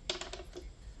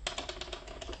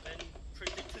 Then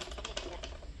predict his teleport.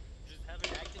 Just have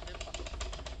it active him.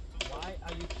 Why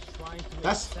are you trying to make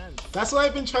That's sense? that's what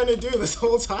I've been trying to do this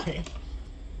whole time.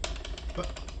 But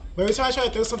every time I try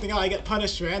to throw something out, I get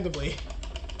punished randomly.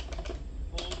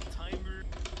 Whole timer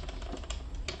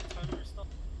stuff.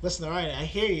 Listen, alright, I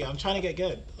hear you. I'm trying to get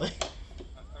good. Alright,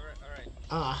 alright.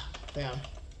 Ah, damn.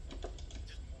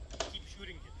 Just keep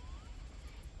shooting him.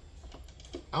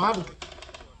 I don't have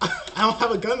I don't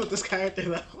have a gun with this character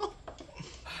though.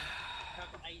 Have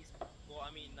ice. Well,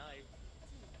 I mean knife.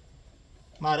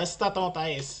 Nah, that's not the one with the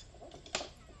ice.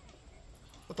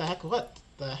 What the heck? What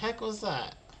the heck was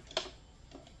that?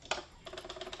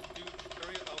 Dude,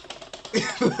 hurry up.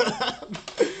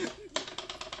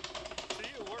 See,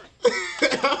 it worked.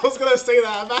 I was gonna say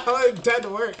that. About how dead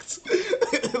works.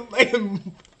 Like,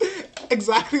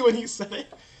 exactly when you said it.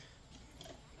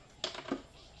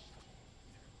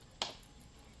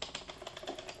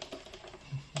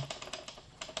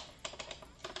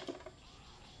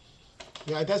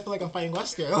 Yeah, it does feel like I'm fighting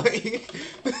Wesker. Like, He's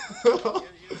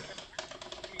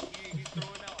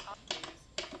throwing out hotkeys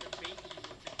to bait you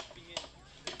into jumping in.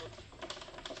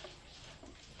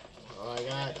 oh my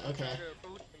god. Try Okay. to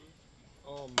approach him.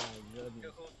 Oh my goodness.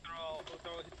 He'll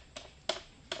throw his...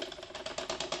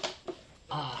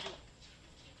 Ah.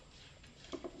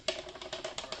 Or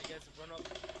I guess run up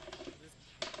this...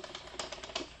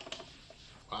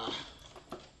 Ah.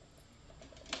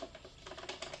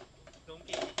 Don't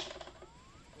get hit.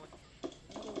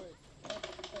 In other words,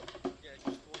 Yeah,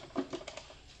 just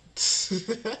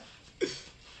go.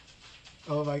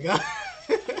 Oh my god.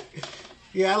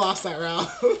 Yeah, I lost that round.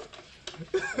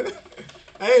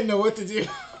 I didn't know what to do.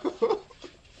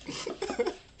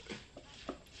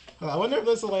 I wonder if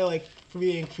there's a way, like, for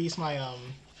me to increase my, ah.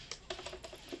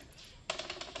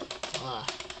 Ah.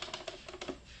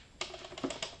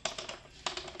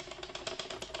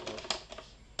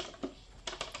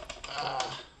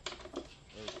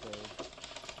 Okay.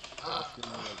 Ah. Give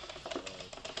me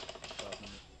like 5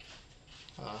 minutes.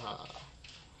 Ah.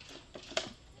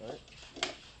 Alright?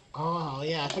 Oh,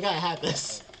 yeah, I forgot I had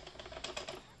this.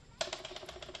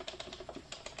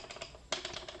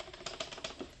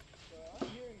 so I'm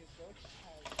hearing is George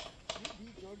has you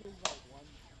beat George's like one.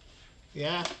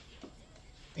 Yeah.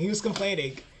 And he was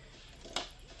complaining.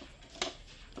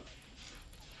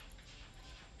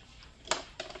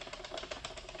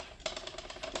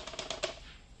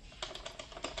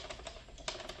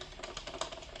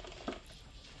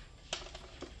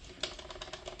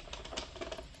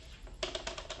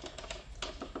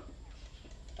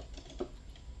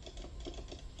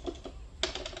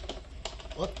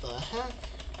 What the heck?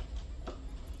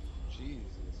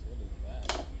 Jesus, what is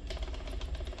that?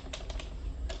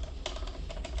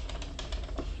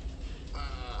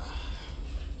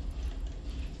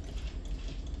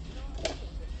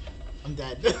 I'm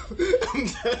dead. I'm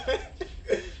dead.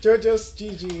 Georgios,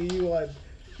 GG, you won.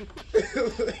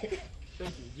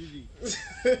 Thank you,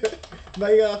 GG. Now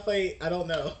you gotta fight, I don't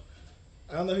know.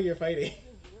 I don't know who you're fighting.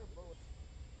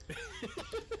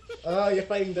 Oh, you're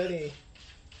fighting Denny.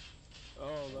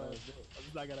 Oh man, I'm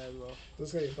just not gonna as well. This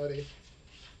is gonna be funny.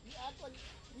 You act like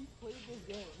he's played this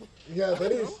game. Yeah,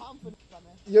 Denny's. Confidence on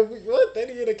it. Yeah, what?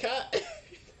 Denny and a cat?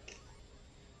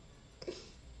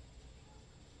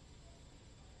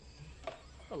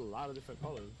 A lot of different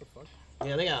colors. What the fuck?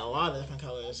 Yeah, they got a lot of different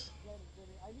colors.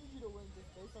 Jenny, I need you to win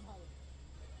just based on how.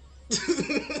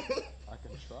 I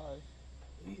can try.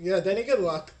 Yeah, Denny, good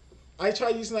luck. I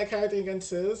tried using that character against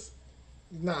his.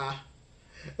 Nah.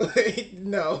 Like,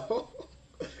 no.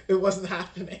 It wasn't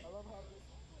happening.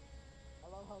 I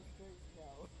love how straight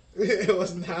no. It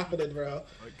wasn't happening, bro.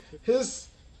 His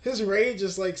rage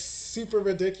is like super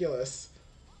ridiculous.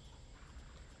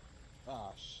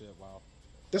 Ah, shit, wow.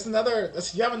 There's another.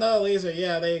 You have another laser.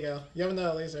 Yeah, there you go. You have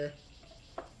another laser.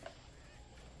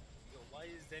 Yo, why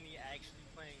is Denny actually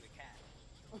playing the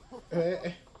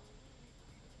cat?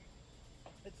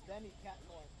 It's Denny Cat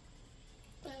Lord.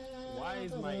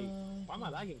 Why am I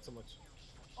lagging so much?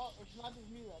 Oh, it's not just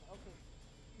me then. Okay.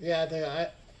 Yeah, dude,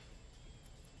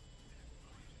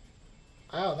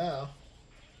 I don't know.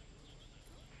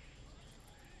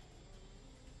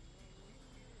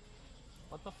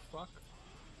 What the fuck?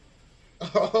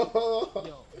 Oh.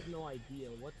 Yo, I have no idea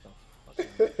what the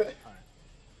fuck. Alright.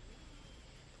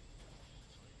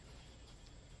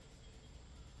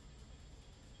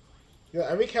 Yo,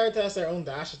 every character has their own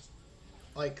dash,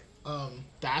 like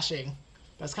dashing.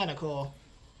 That's kind of cool.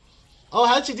 Oh,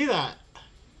 how'd you do that?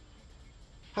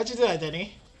 How'd you do that,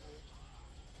 Denny?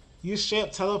 You straight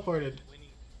up teleported.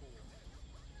 Winning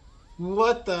pool.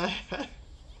 What the heck?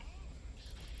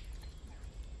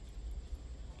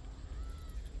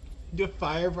 You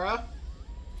fire, bro?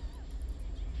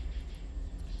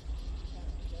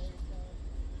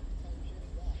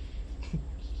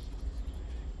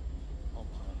 Oh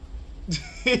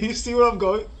my. You see what I'm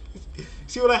going?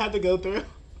 See what I had to go through?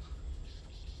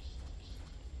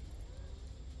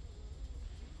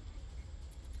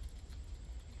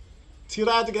 See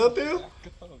what I had to go through? Back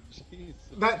up, Jesus.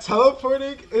 That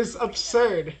teleporting is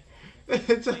absurd.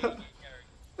 It's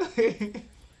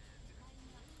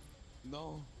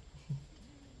No.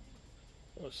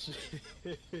 Oh shit.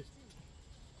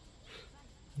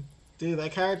 Dude,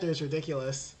 that character is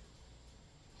ridiculous.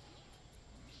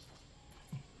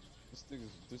 This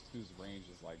dude's range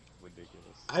is like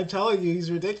ridiculous. I'm telling you,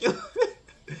 he's ridiculous.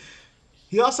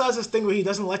 He also has this thing where he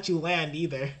doesn't let you land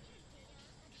either.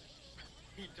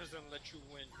 He doesn't let you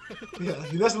win. Yeah,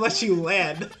 he doesn't let you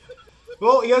land.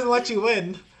 Well, he doesn't let you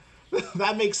win.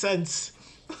 That makes sense.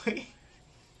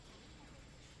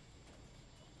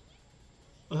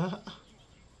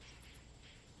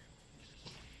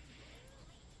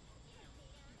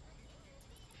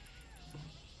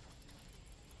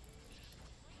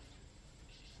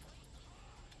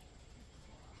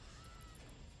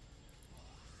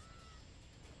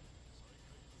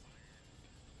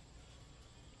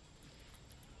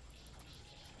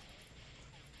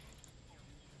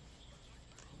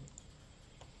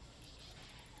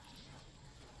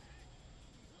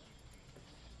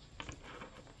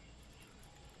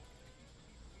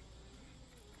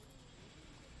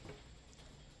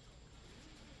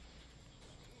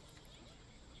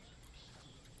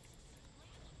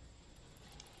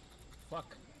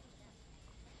 Fuck.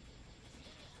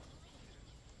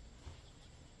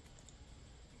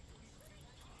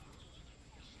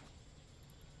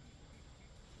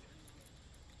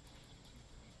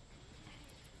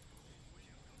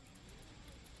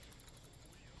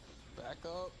 Back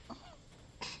up.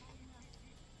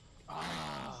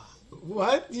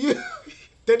 What? You?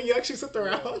 Did he actually sit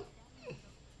around?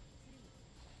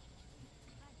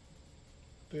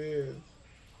 Dude.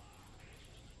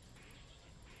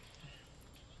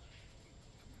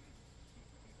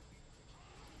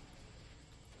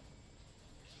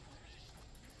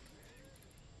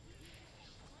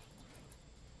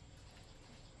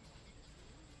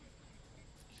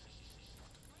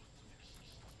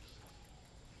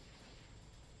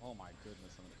 Oh my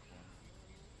goodness, I'm in the corner.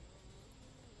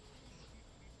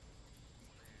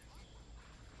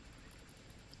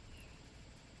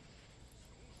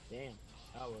 Damn.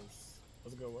 That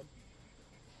was a good one.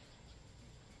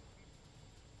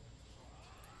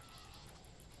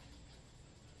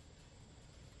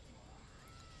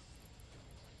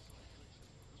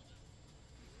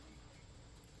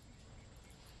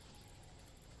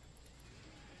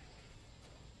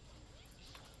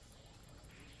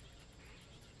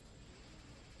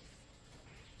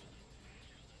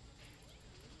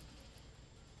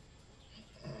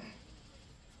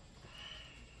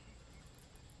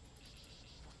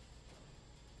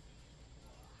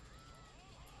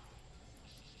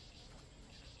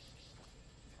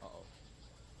 Uh-oh.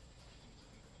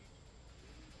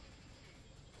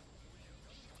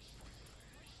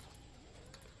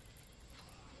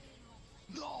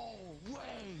 No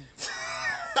way!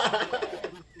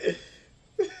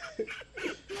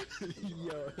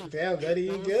 Yo. Damn, buddy,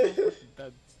 you good?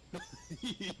 That.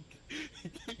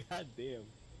 God damn.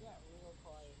 Yeah, real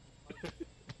quiet.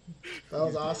 That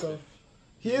was awesome.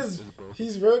 He's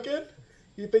broken?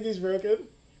 You think he's broken?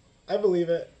 I believe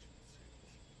it.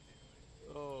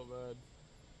 Oh man.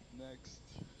 Next.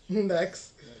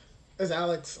 Next is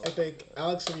Alex, I think.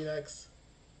 Alex should be next.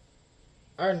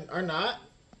 Or not?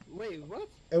 Wait, what?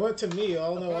 It went to me, I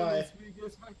don't know Apparently why. it's me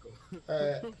against Michael.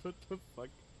 Alright. What the fuck?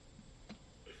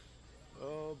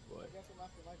 Oh boy. I guess I'm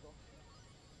after Michael.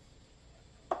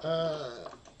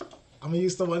 I'm gonna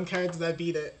use the one character that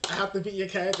beat it. I have to beat your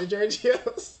character,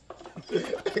 Georgios.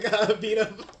 I gotta beat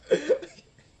him.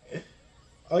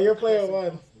 Oh, you're player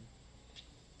one.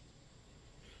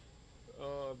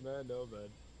 Oh man, no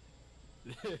man.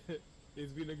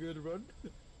 It's been a good run.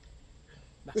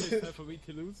 Now it's time for me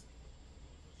to lose.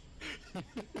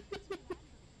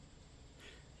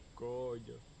 Go,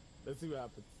 let's see what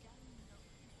happens.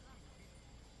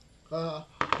 Alright,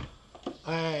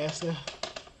 that's it.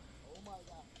 Oh my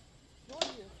god.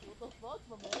 Julius, what the fuck,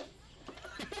 my man?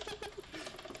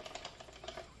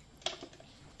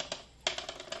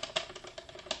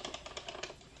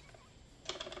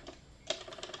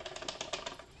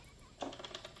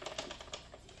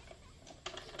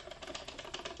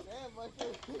 Damn,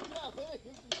 Michael, you're not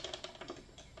letting him.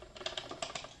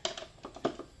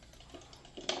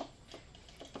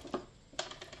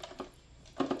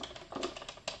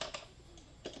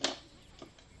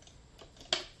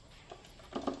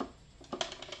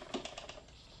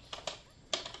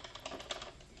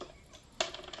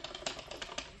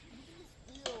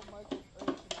 Steal Michael's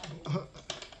personality.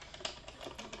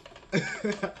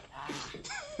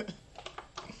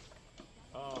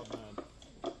 Oh man.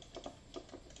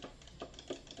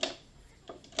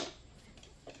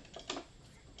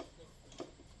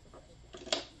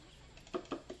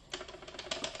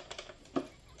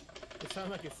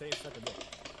 sound like it's saying suck a dick.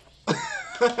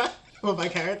 What, my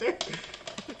character?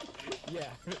 Yeah.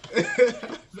 You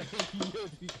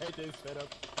character is fed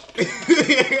up.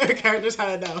 Your character's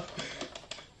had enough.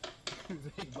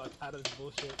 He's about tired of this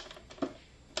bullshit.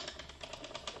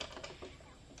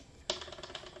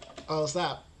 Oh,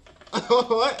 stop.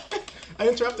 What? I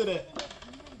interrupted it.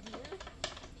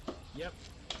 Yep.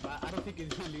 But I don't think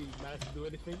it really managed to do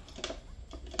anything.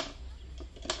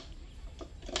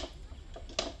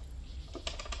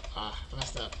 Ah,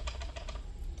 messed up.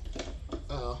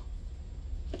 Uh-oh.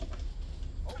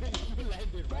 You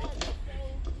landed right That's there.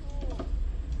 so cool.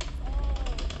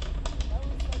 Oh, that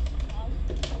was such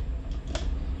awesome.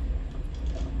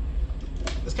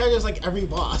 This character's like every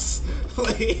boss.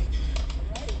 Like, Right?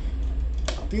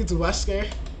 dude's Wesker.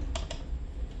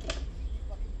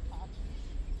 Fucking Kachi.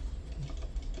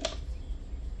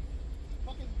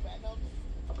 Fucking Venom.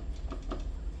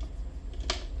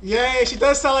 Yay, she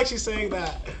does sound like she's saying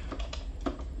that. Wait,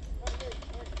 like,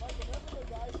 remember the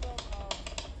guy from,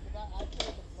 the guy actor,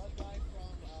 the blood guy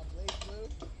from, Blaze Blue?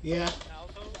 Yeah.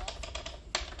 Alto?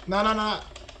 No.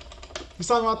 He's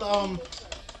talking about the,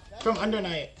 from Under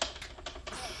Night.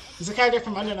 He's a character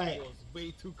from Under Night. It was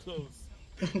way too close.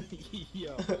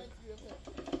 Yo. Reminds me of him.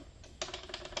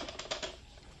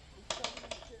 There's so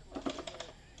many shit left in there.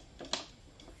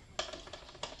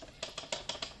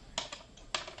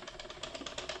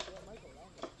 Yeah, Michael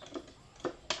Language.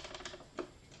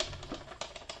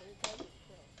 They tell you it's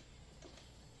cool.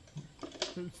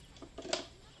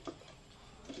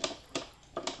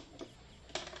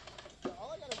 So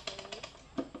all I gotta say is,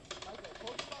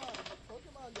 Michael,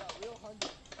 Pokemon got real hungry.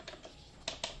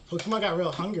 Pokemon got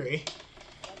real hungry.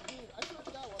 Like, dude, I swear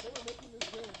to God, while they were making this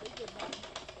game, they did not eat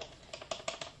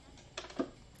stuff.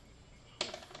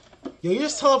 Yo, you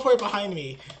just teleported behind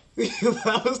me.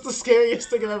 That was the scariest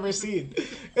thing I've ever seen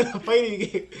in a fighting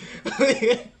game.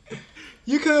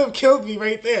 You could have killed me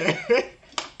right there.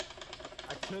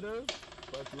 I could have,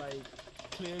 but like,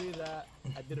 clearly that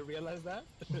I didn't realize that.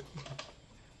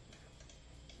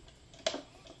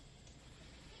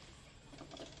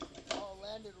 Oh,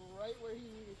 landed right where he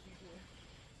needed you to.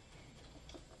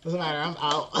 Doesn't matter, I'm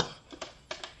out.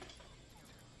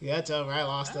 Yeah, it's over. I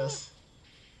lost this.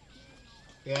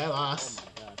 Yeah, I Oh lost.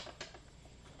 my god.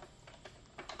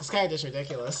 This character's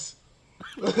ridiculous.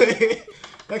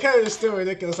 That character's still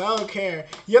ridiculous. I don't care.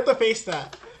 You have to face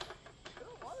that. I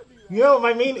don't want to do that. You know,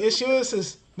 my main issue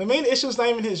is not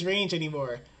even his range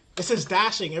anymore. It's his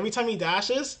dashing. Every time he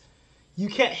dashes, you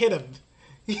can't hit him.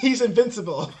 He's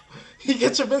invincible. He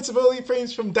gets invincibility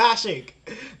frames from dashing.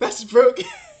 That's broken.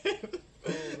 Oh,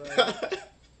 man.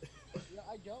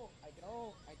 No, I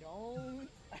don't.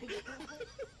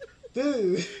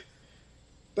 Dude,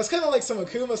 that's kind of like some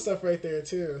Akuma stuff right there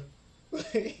too.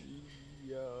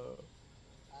 Yo.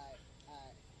 I,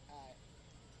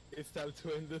 It's time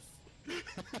to end this.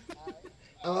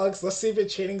 Alex, let's see if your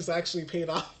training's actually paid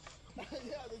off. yeah,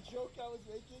 the joke I was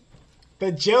making.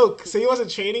 The joke. So you wasn't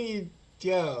training, you. I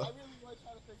Yo, really was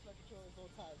trying to fix my controller this whole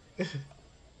time.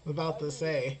 I'm about to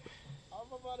say. I'm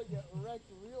about to get wrecked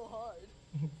real hard.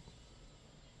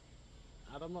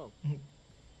 I don't know.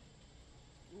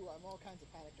 Ooh, I'm all kinds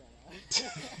of panicked right now.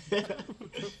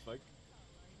 What the fuck?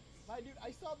 My dude,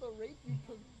 I saw the rape you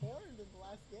performed in the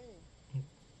last game.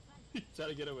 Trying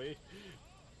to get away.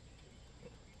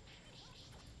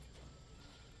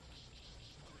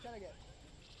 I'm trying to get.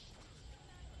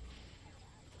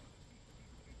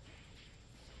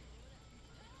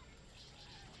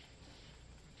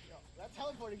 Yo, that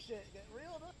teleporting shit, get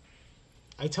real,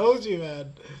 though. I told you,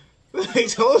 man. I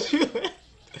told you, man.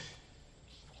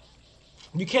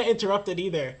 You can't interrupt it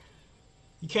either.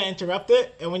 You can't interrupt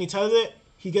it, and when he does it,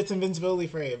 he gets invincibility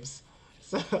frames.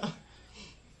 So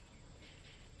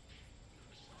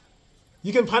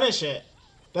you can punish it.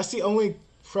 That's the only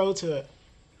pro to it,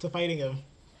 to fighting him.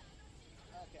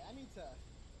 Okay, I need to. Okay.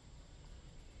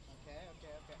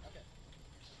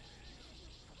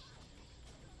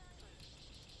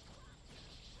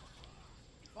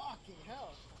 Fucking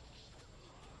hell.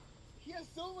 He has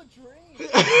so much range.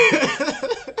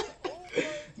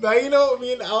 Now you know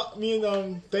me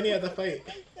and Denny had the fight.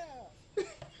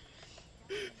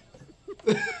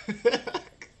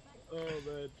 Oh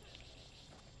man.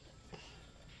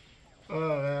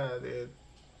 Oh man, dude.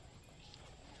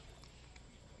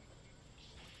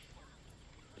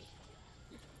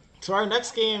 So our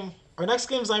next game's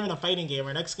not even a fighting game.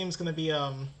 Our next game's gonna be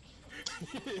Damn.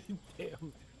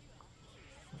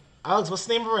 Alex, what's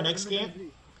the name of our next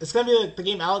game? It's gonna be the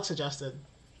game Alex suggested.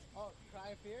 Oh,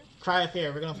 Cry of Fear? Cry of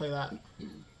Fear. We're gonna play that.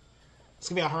 It's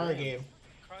gonna be a horror game.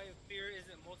 Cry of Fear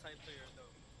isn't multiplayer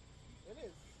though. It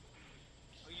is.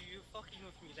 Oh, you fucking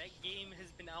with me. That game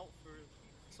has been out for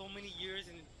so many years,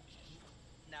 and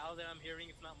now that I'm hearing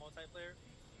it's not multiplayer.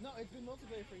 No, it's been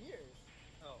multiplayer for years.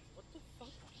 Oh, what the fuck?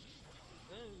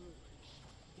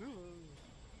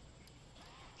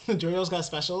 Jorio's got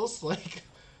specials, like.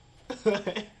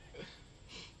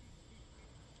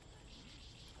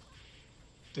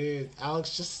 Dude,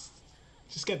 Alex, just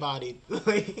get bodied.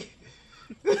 Like,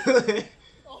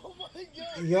 Oh my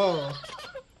god! yo,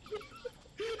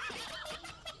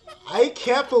 I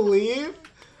can't believe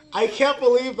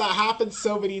that happened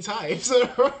so many times in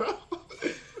a row.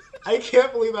 I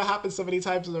can't believe that happened so many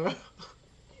times in a row.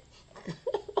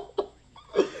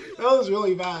 That was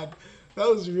really bad. That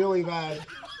was really bad.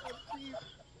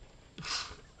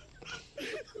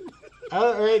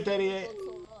 All right, Denny.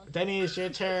 Denny, it's your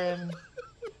turn.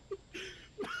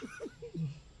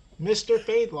 Mr.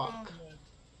 Fadelock.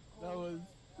 That was.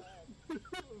 Oh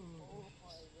my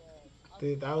god.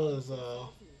 Dude, that was I'm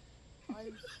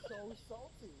so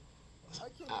salty. I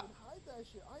can't even hide that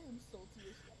shit. I am salty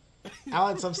as fuck.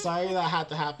 Alex, I'm sorry that had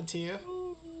to happen to you.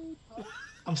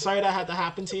 I'm sorry that had to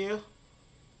happen to you.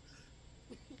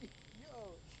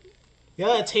 Yo,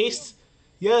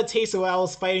 You had a taste of what I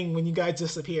was fighting when you guys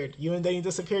disappeared. You and Denny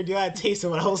disappeared, you had a taste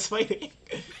of what I was fighting.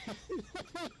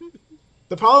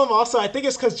 The problem also, I think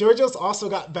it's because Giorgio's also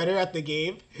got better at the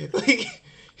game. Like,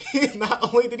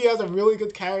 not only did he have a really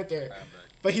good character,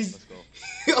 but he's... Let's go.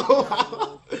 Oh,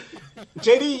 wow.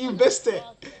 JD, you missed it.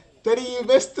 Denny, you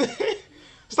missed it.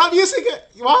 Stop using it.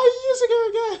 Why are you using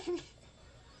it again?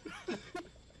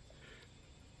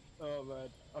 Oh man.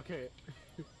 Okay.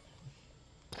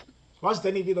 Watch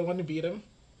Denny be the one to beat him.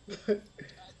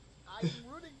 I'm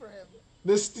rooting for him.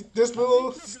 This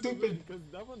little stupid... Because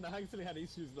that one actually had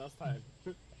issues last time.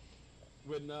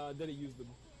 When Denny used them.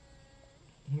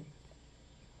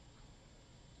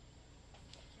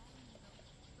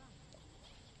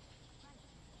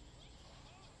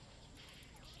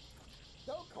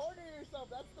 Don't corner yourself.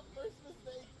 That's the first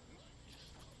mistake.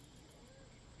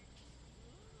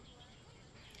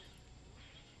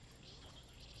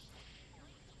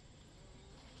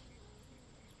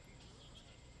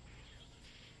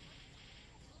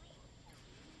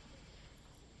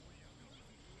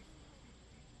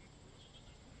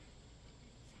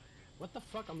 What the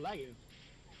fuck? I'm lagging.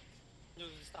 Dude,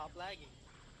 stop lagging.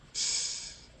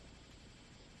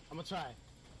 I'm gonna try.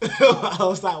 How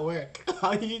does that work?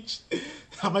 I'm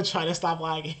gonna try to stop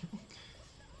lagging.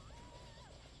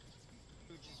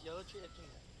 Dude, just yell at your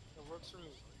internet. It works for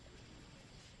me.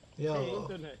 Hey, Yo.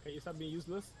 internet, can you stop being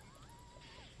useless?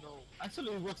 No.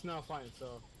 Actually, it works now fine,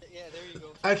 so. Yeah, there you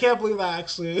go. I can't believe that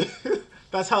actually.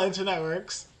 That's how internet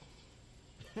works.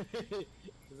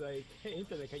 It's like, hey,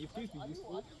 internet, can you please be Are you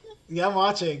useful? watching this? Yeah, I'm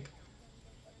watching.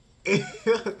 Amazing.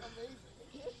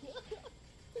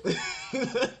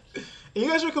 You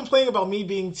guys were complaining about me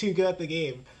being too good at the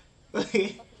game. Turns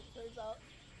out,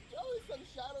 yo, it's some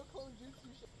shadow clone jutsu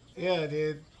shit. Yeah,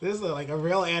 dude. This is like a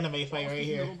real anime fight right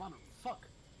here. Fuck.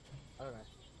 Alright.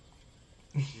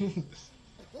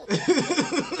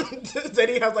 Then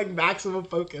he has like maximum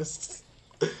focus.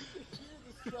 You can hear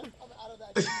the stress come out of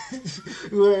that.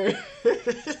 Where...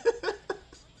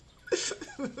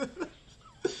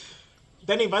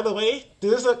 Denny, by the way,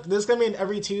 this is gonna be an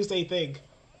every Tuesday thing.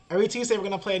 Every Tuesday we're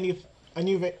gonna play a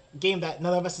new game that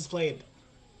none of us has played.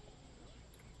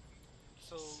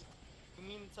 So, you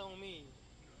mean to tell me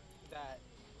that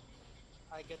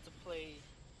I get to play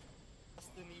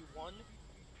Destiny 1?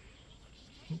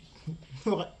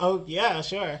 Oh yeah,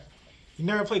 sure. You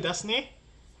never played Destiny?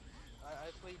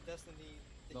 I played Destiny.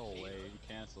 the No beta. way, you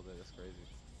canceled it. That's crazy.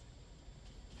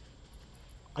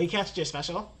 Oh, you canceled your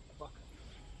special? Fuck.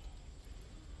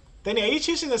 Denny, are you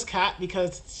choosing this cat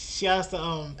because she has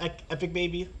the epic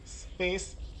baby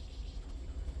face?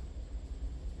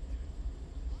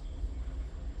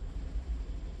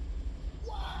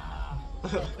 I'm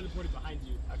teleporting behind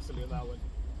you, actually, on that one.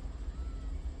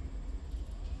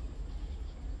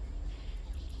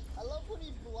 I love when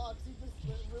he blocks, he just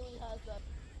really has that.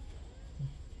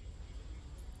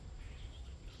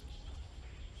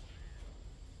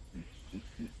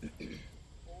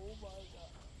 Oh my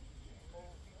god. Oh.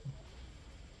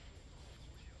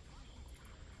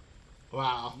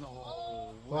 Wow. No.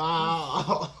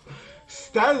 Wow.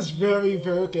 That is very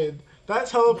broken. That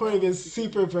teleporting is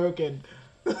super broken.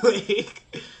 Like,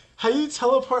 how do you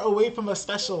teleport away from a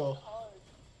special? Hard.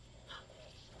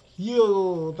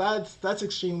 Yo, that's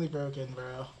extremely broken,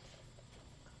 bro.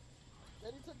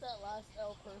 Then he took that last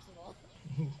L personal.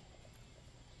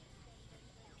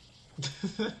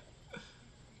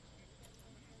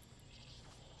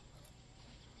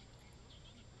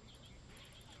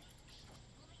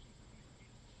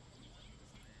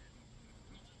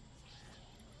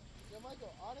 go,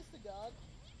 honest to God,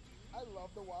 I love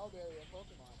the wild area of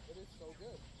Pokemon. It is so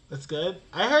good. That's good.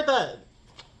 I heard that.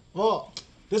 Well,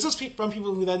 this was from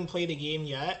people who didn't play the game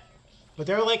yet, but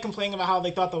they were like complaining about how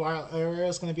they thought the wild area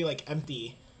was gonna be like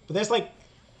empty. But there's like,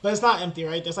 but it's not empty,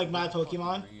 right? There's like mad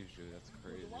Pokemon. That's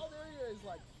crazy. The wild area is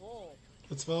like full.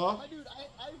 It's full. My dude,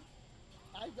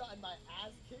 I've gotten my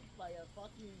ass kicked by a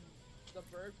fucking the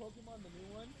bird Pokemon, the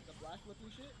new one, the black looking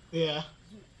shit. Yeah.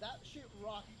 Dude, that shit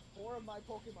rocked 4 of my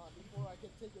Pokemon before I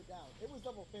could take it down. It was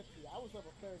level 50. I was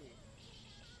level 30.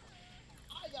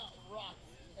 I got rocked,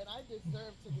 and I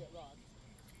deserve to get rocked.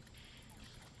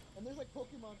 And there's like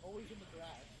Pokemon always in the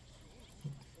grass.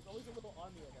 There's always a little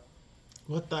army of them.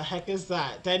 What the heck is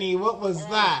that, Denny? What was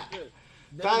Oh, that? shit.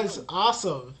 That is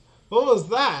awesome. What was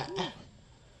that?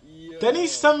 Yo. Denny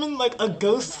summoned like a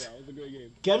ghost. That was a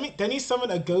great game. Denny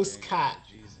summoned a ghost cat.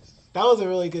 Jesus. That was a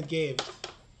really good game.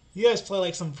 You guys play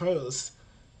like some pros.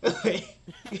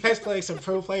 You guys play like some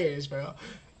pro players, bro.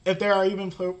 If there are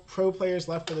even pro players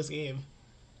left for this game.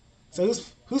 So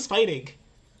who's fighting?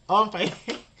 Oh, I'm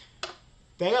fighting.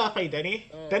 They gotta fight Denny.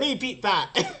 Oh. Denny beat that.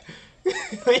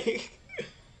 Like,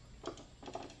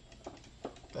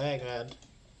 dang, man.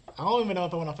 I don't even know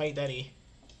if I want to fight Denny.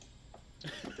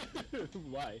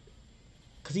 Why?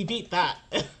 Because he beat that.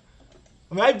 I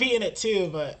mean, I've beaten it too,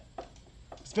 but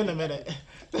it's been a minute.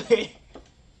 Who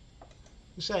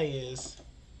should I use?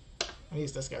 I'll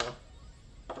use this girl.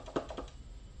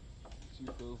 She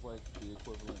feels like the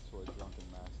equivalent to a drunken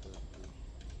master.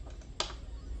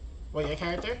 What, your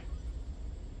character?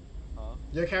 Huh?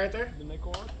 Your character? The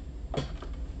Necor? The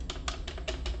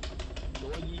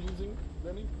one you using,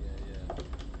 Lenny? Yeah.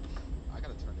 I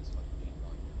gotta turn this fucking game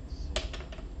on.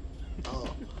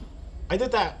 Oh. I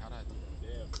did that. How'd I do that?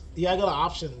 Yeah. Yeah, I go to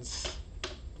options.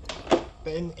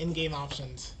 The in-game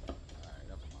options. Alright,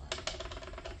 never mind.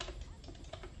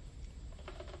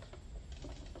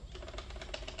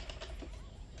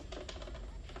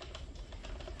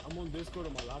 I'm on Discord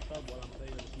on my laptop while I'm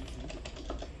playing on the PC.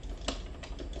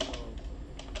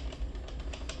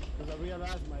 Because I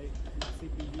realized my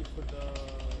CPU for the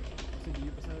CPU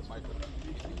percentage. Michael,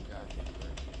 you got it, right?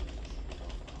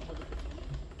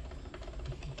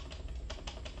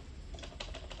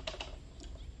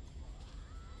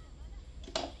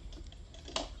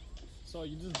 So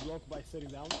you just block by sitting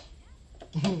down?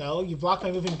 No, you block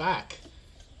by moving back.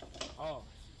 Oh.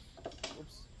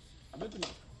 Oops. Good to know.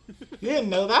 You didn't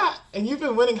know that? And you've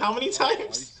been winning how many Are you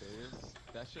times? serious?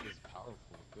 That shit is powerful.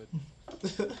 Good.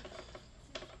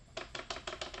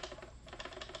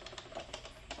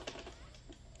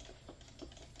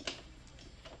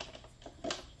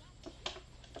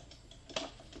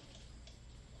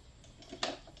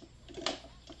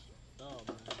 Oh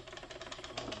man.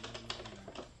 Oh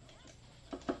man.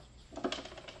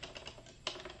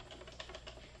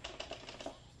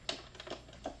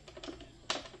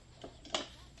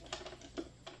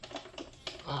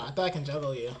 Ah, I thought I can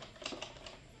juggle you.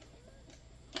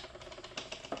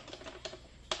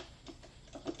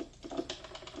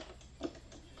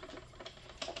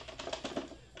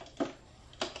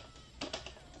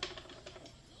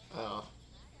 Oh.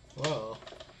 Whoa.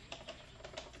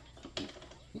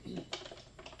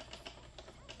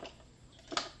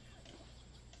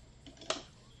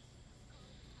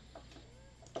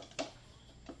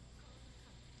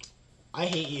 I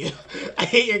hate you. I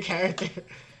hate your character.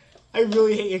 I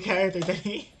really hate your character,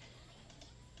 Denny.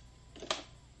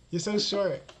 You're so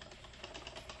short.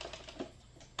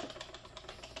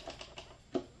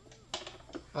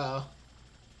 Uh-oh.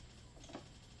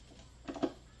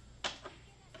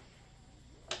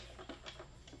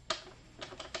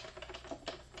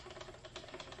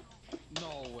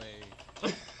 No way.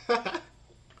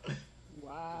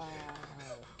 Wow.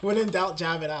 When in doubt,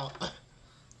 jab it out.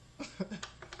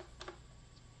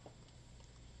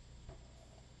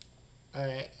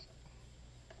 Alright.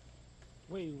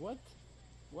 Wait, what?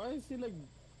 Why is he like?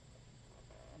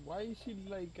 Why is she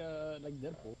like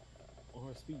Deadpool on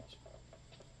her speech?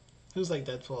 Who's like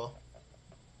Deadpool?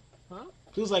 Huh?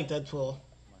 Who's like Deadpool?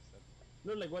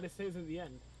 No, like what it says in the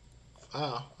end.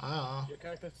 Oh, I don't know. Your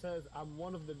character says, "I'm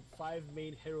one of the 5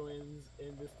 main heroines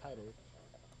in this title."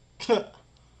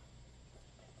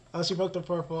 Oh, she broke the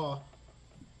fourth wall.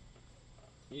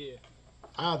 Yeah.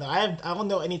 I don't know. I don't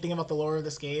know anything about the lore of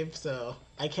this game, so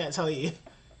I can't tell you.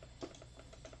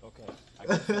 Okay. I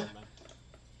got it, man.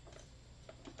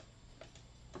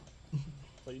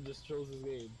 So you just chose this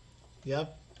game.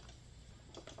 Yep.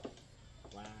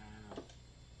 Wow.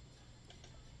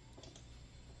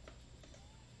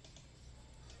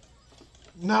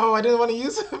 No, I didn't want to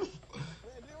use him. I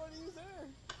didn't want to use her.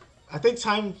 I think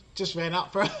time just ran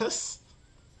out for us.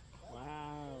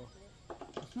 Wow.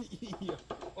 Yeah.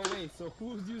 Oh wait, so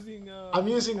who's using? I'm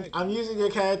using your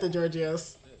character,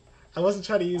 Georgios. I wasn't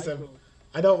trying to use him. Michael.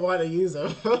 I don't want to use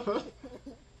him.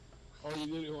 Oh,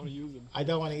 you didn't want to use him. I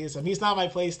don't want to use him. He's not my Oh,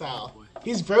 playstyle. boy.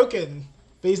 He's broken,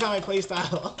 but he's not my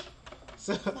playstyle.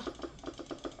 So.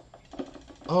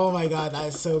 Oh my god, that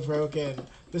is so broken.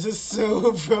 This is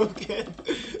so broken.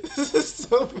 This is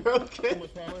so broken. Too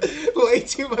much power. Way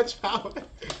too much power.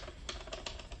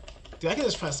 Dude, I can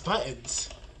just press buttons.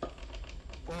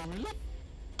 Oh really?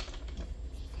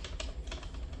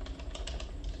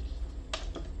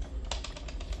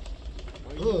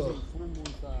 Or you Ugh. using full moon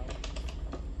style?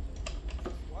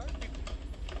 Why are people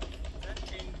that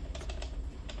change?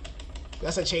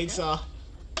 That's a chainsaw.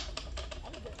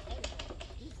 I'm good.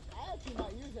 I actually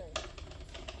might use her.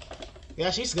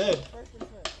 Yeah, she's good. First and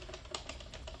first.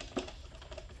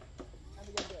 I'm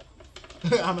gonna get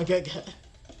good. I'm a good guy.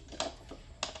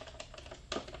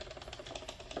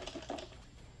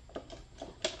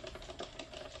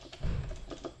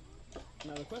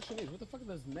 Now the question is, what the fuck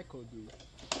does Neko do?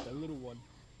 The little one.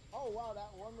 Oh wow, that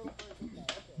one little bird did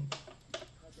that. Okay.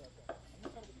 Okay. I'm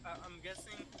just trying to I'm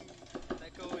guessing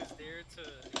Neko is there to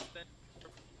extend.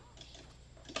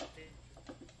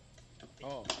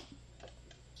 Oh.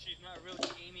 She's not really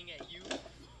aiming at you.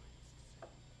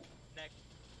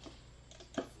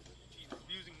 She's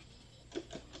using.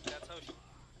 That's how she.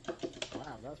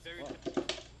 Wow, that's Very.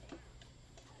 fucked.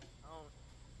 Oh.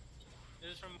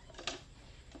 This is from.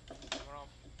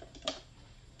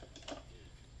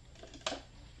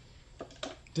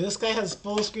 This guy has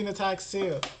full screen attacks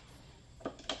too.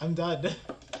 I'm done.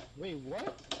 Wait,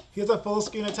 what? He has a full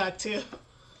screen attack too.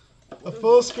 A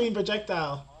full screen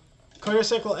projectile. Quarter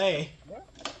circle A. What?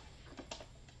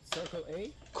 Circle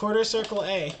A? Quarter circle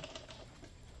A.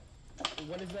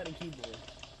 What is that in keyboard?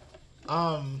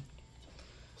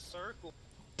 Circle.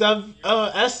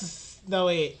 S. No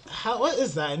wait. What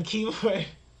is that in keyboard?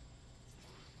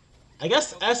 I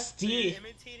guess You're SD.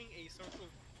 imitating a circle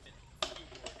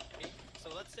keyboard. Okay? So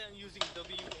let's say I'm using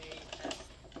WAS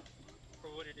for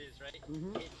what it is, right?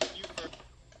 Mhm. Hit U first,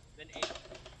 then A, S.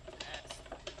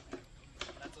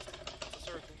 That's a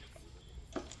circle.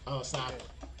 Oh snap.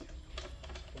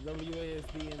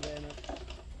 WASD and then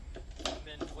And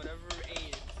then whatever A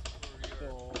is for your.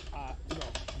 so no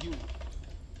U.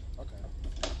 Okay.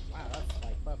 Wow, that's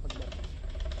like perfect.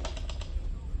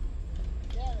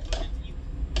 Damn it. But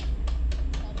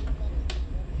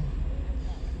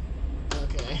it's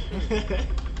Okay.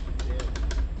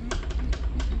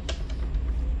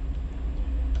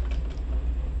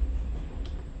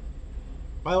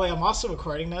 By the way, I'm also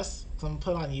recording this, so I'm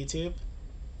put on YouTube.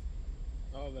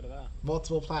 Oh, verdad.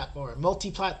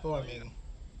 Multi-platforming.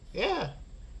 Yeah.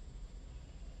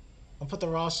 I'll put the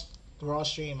raw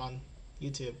stream on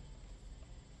YouTube,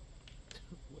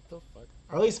 What the fuck?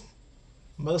 or at least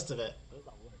most of it. How does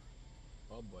that work?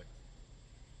 Oh boy.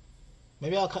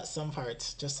 Maybe I'll cut some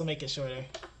parts just to make it shorter.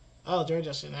 Oh,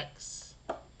 Georgia, next.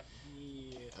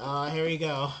 Yeah. Here we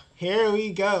go. Here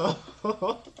we go.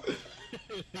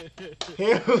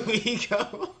 Here we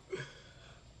go.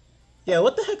 Yeah,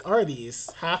 what the heck are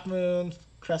these? Half moon,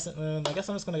 crescent moon. I guess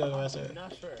I'm just gonna go rest I'm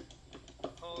not sure. Oh,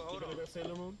 hold You gonna on. go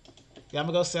Sailor Moon? Yeah, I'm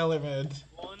gonna go Sailor Moon.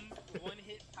 One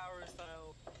hit power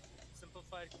style,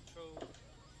 simplified control.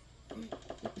 You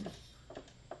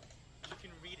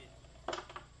can read it.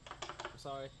 I'm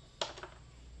sorry.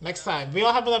 Next time. We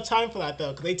don't have enough time for that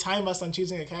though, because they time us on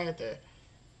choosing a character.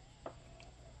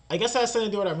 I guess that has something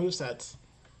to do with our movesets.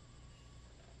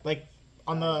 Like,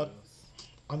 on the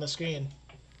screen.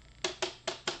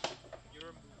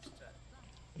 Your moveset.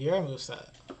 Your moveset.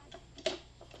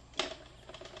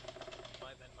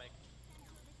 My bad, Mike.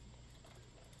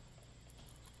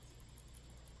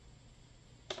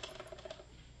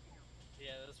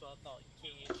 Yeah, that's what I thought. You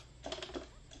can't age.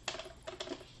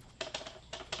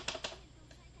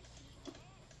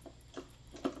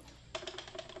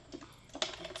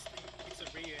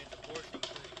 Pizzeria and abortion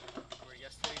clinic, where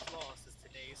yesterday's loss is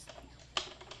today's.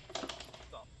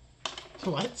 Stop.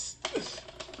 What?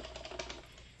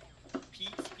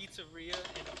 Pete's Pizzeria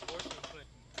and abortion clinic,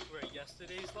 where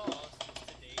yesterday's loss is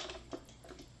today's.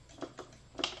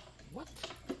 What?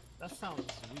 That sounds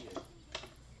weird.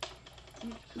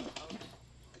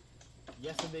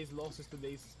 Yesterday's loss is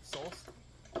today's sauce?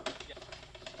 Yeah.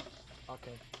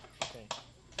 Okay. Okay.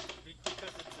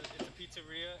 Because it's a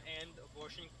pizzeria and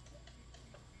abortion.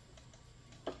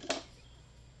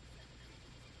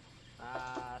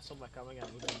 Something like coming and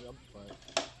moving up, but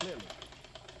clearly,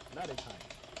 not in time.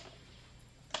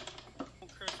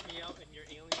 Don't curse me out in your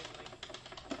alien language.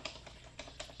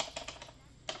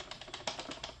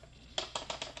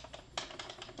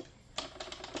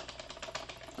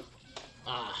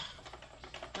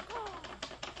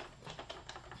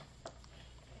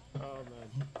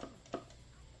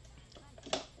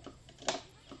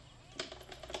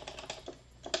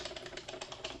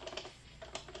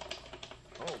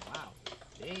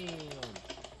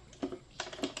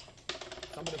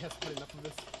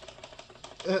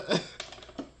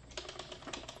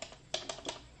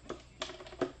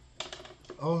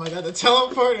 Oh my god, the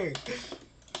teleporting!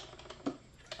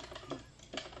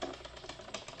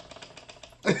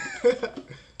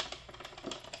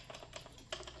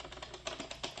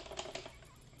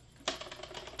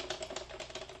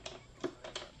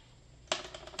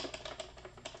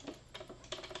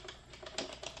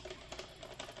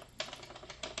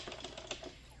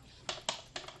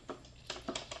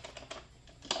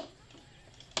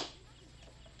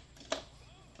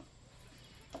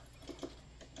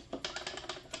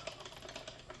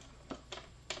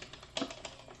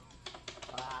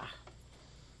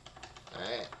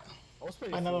 Alright. I was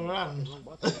pretty Another cool. round.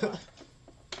 What the fuck?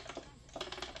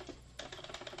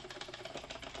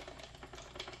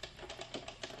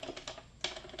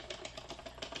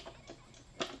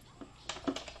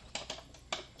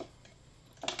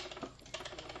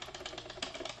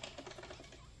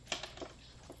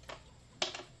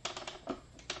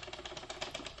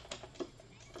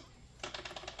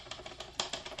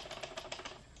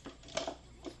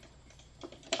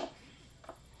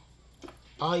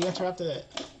 Oh, you interrupted it.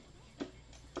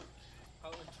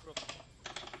 I'll interrupt.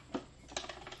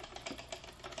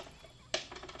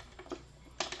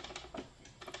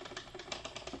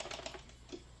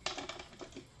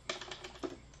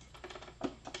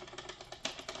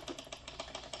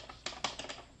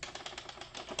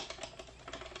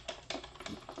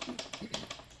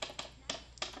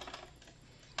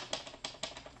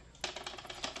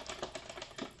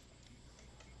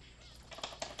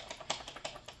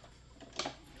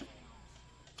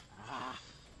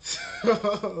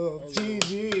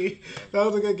 GG. That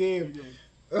was a good game.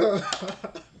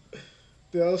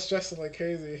 Dude, I was stressing like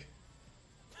crazy.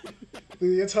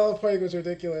 Dude, your teleporting was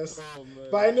ridiculous. Oh, man.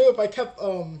 But I knew if I kept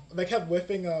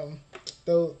whipping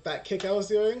that kick I was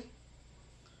doing,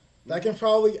 that can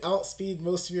probably outspeed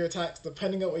most of your attacks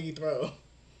depending on what you throw.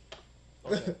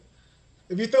 Okay.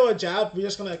 If you throw a jab, we're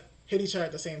just gonna hit each other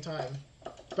at the same time.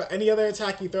 But any other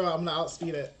attack you throw, I'm gonna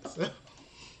outspeed it. So.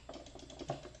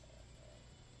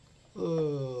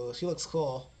 Ooh, she looks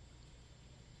cool.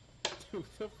 Dude,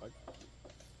 what the fuck?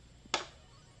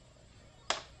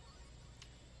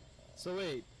 So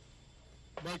wait,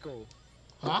 Michael,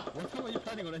 Huh? what time are you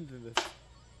planning on ending this?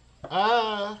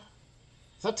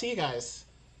 It's up to you guys.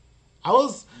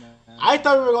 I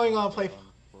thought we were going on play.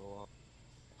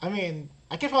 I mean,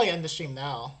 I could probably end the stream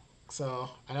now, so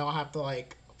I don't have to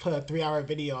like put a 3-hour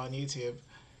video on YouTube,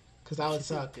 cause that would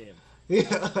suck. Damn,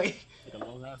 Yeah, like like a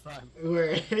long ass time.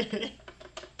 we're. I'm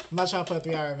not trying to put a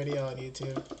 3-hour video on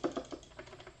YouTube.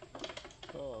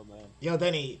 Oh man. Yo,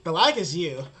 Denny, the lag is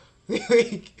you.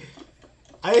 Like,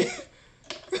 I.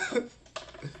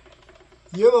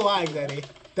 You're the lag, Denny.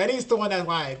 Denny's the one that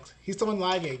lagged. He's the one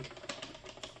lagging.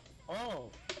 Oh.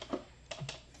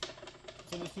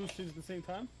 So the two streams at the same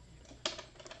time?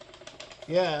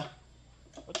 Yeah.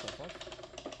 What the fuck?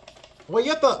 Well,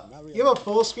 you have a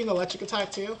full screen electric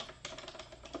attack too.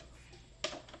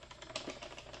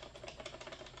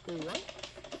 Wait,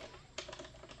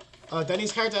 what?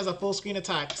 Denny's character has a full screen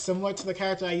attack, similar to the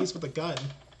character I use with the gun.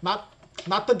 Not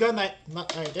the gun that.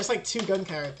 Alright, there's like 2 gun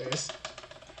characters.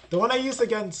 The one I used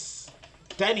against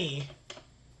Denny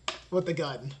with the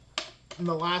gun. And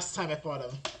the last time I fought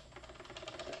him.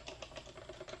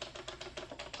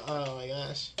 Oh my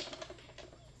gosh.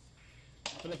 I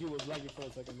feel like you was lagging for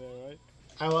a second there, right?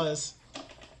 I was.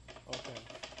 Okay.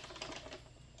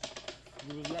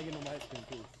 You was lagging on my screen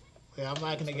too. Yeah, I'm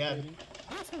lagging again.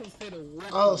 I was trying to say the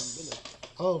west Oh, village.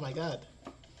 oh my god.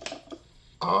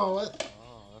 Oh, what?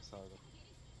 Oh, that's how it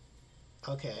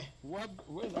Okay. What?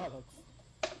 Where's Alex?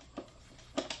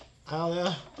 I don't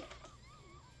know.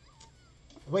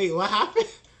 Wait, what happened?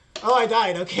 Oh, I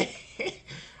died. Okay.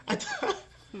 I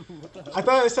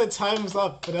thought it said time's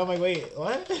up, but I'm like, wait,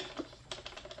 what?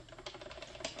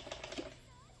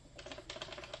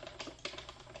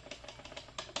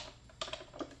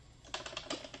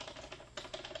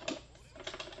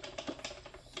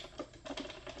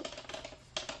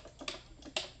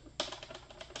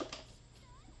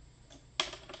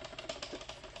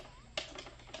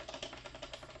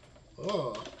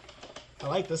 Oh, I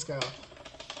like this girl.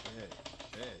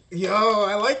 Hey, Yo,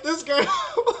 I like this girl.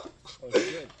 Oh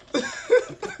shit.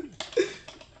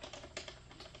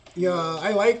 Yo,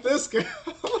 I like this girl.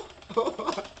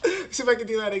 See if I can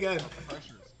do that again.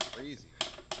 pressure is crazy.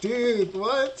 Dude,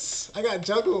 what? I got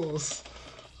juggles.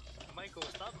 Michael,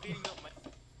 stop beating up my.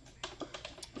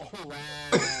 Oh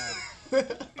wow.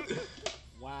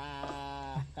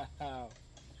 Wow.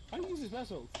 How do you use this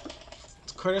special?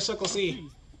 Quarter circle C.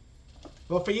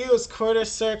 Well, for you, it's quarter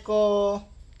circle.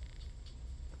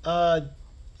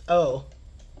 O.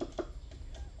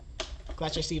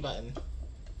 Scratch your C button.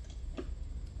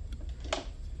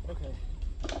 Okay.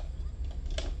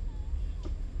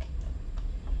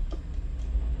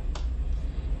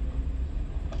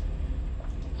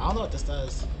 I don't know what this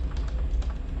does.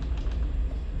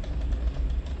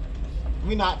 Let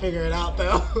me not figure it out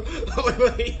though.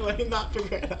 Let me not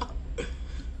figure it out.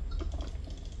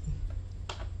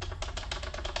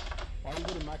 Why are you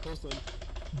getting my coast then? Is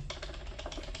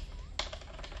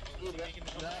he making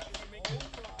the comeback? Is he making it?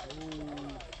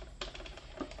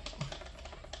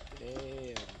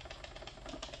 Damn.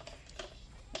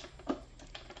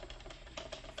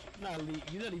 Nah, Lee,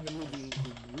 you're not even moving to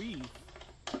breathe.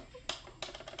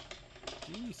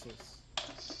 Jesus.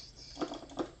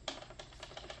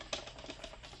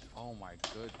 Oh my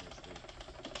goodness, dude.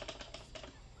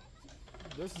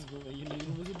 This is where you need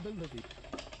invisibility.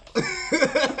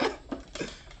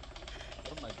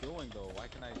 What am I doing though? Why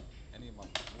can I any of my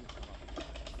moves come up?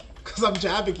 Cause I'm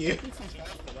jabbing you. This is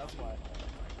faster, that's why.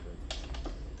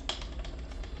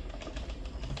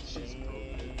 She's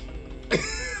broken.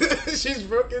 She's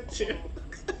broken too.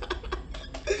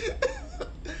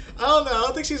 I don't know. I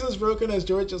don't think she's as broken as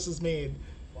Georgios' main.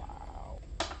 Wow.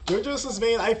 Georgios'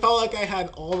 main, I felt like I had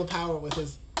all the power with him.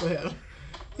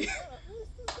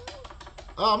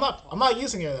 Oh, I'm not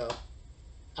using her though.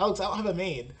 Alex, I don't have a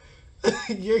main.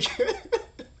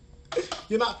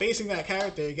 You're not facing that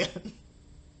character again.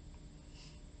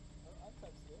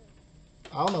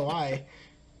 I don't know why.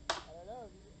 I don't know.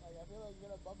 Like, I feel like you're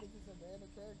gonna bump into some random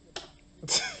character.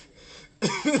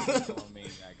 So I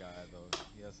mean that guy though.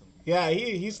 He has some. Yeah,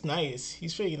 he's nice.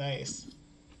 He's pretty nice.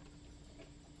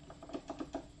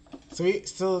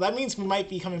 So that means we might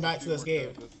be coming back to this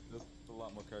game. There's a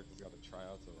lot more characters got to try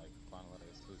out to like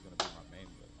finalize who's gonna be my main.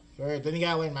 But Sure, then you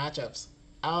gotta learn matchups.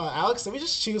 Alex, did we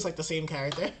just choose like the same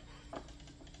character?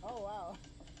 Oh wow.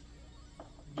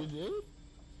 You did?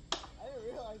 I didn't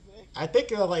realize it. I think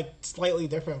they're like slightly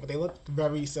different, but they look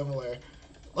very similar.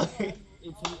 Like,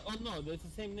 It's oh no, it's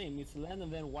the same name. It's Len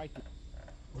and then White.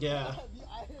 yeah.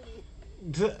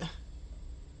 The irony.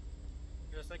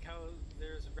 Just like how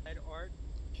there's red art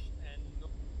and no.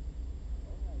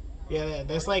 Yeah,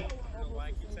 there's like I don't know why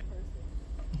I keep saying.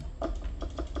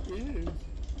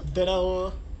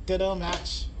 ditto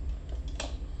match.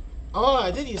 Oh,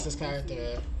 I did use this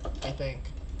character, I think.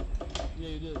 Yeah,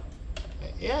 you did.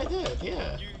 Yeah, I did.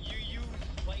 Yeah. You use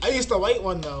white. I used the white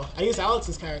one though. I used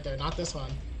Alex's character, not this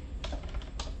one.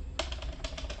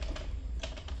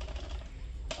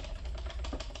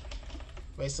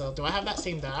 Wait, so do I have that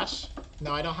same dash?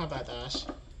 No, I don't have that dash.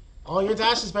 Oh, your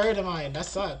dash is better than mine. That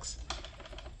sucks.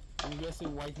 I'm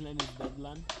guessing White Len is dead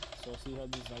Len. So see how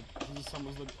this like this is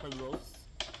almost like her roast.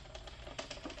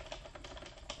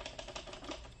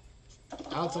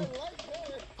 Alex, I like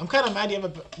that. I'm kind of mad you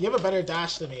have a better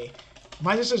dash than me.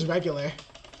 Mine is just regular.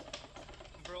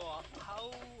 Bro,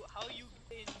 how you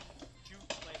in juke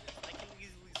like this? I can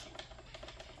easily see.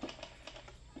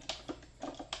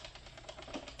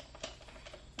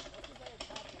 What's the better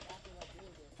topic after like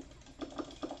doing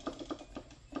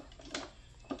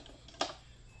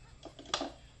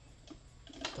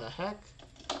this? The heck?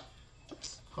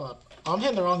 Hold up. Oh, I'm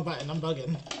hitting the wrong button. I'm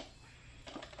bugging.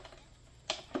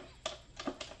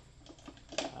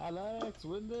 Alex,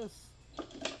 win this.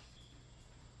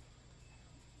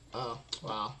 Oh,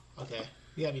 wow. Okay.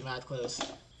 You gotta be mad close.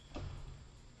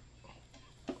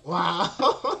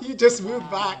 Wow. You just moved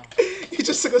back. You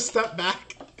just took a step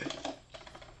back.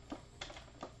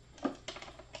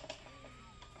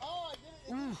 Oh, I did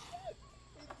it.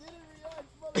 It didn't react,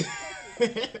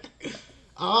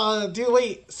 motherfucker. Dude,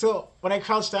 wait. So, when I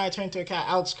crouch down, I turn into a cat.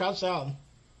 Alex, crouch down.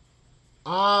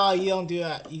 Ah, you don't do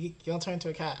that. You don't turn into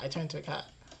a cat. I turn into a cat.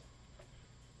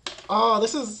 Oh,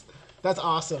 that's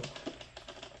awesome.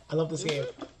 I love this game.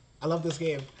 I love this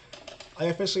game. I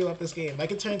officially love this game. I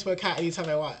can turn into a cat anytime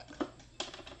I want.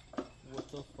 What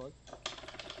the fuck?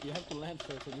 You have to land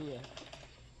first to do that.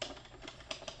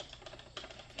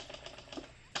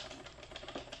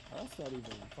 That's not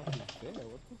even fucking fair.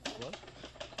 What the fuck?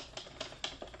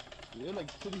 You're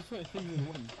like 2 different things in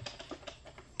one.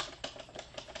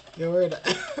 You're weird.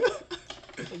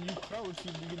 And you crouch,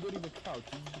 you don't even crouch.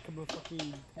 You just become a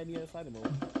fucking tiny ass animal. I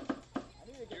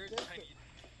need to You're get this. tiny.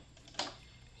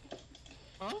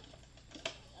 Huh?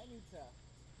 I need to.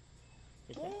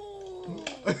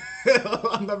 Okay.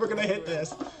 I'm never gonna hit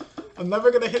this. I'm never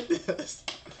gonna hit this.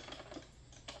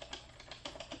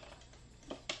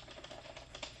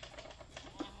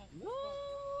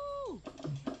 No!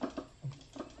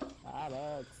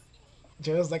 Alex.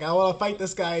 Joe's like, I wanna fight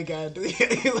this guy again.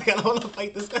 He's like, I don't wanna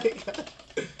fight this guy again.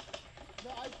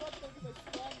 No, I thought they were gonna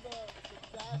spam the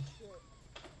dash shit.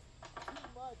 Too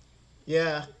much.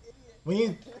 Yeah. Such an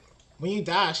idiot. When you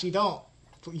dash, you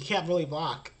can't really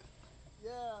block. Yeah,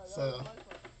 that So. was my fault.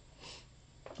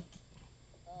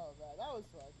 Oh man, that was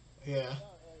fun. Yeah. That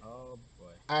was, Oh boy.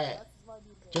 All right, that's my new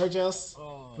name. Georgios.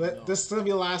 Oh no. This is gonna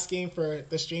be the last game for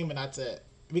the stream, and that's it.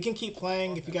 We can keep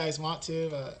playing if you Okay. guys want to,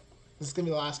 but this is gonna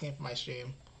be the last game for my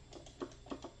stream.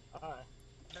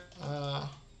 Alright.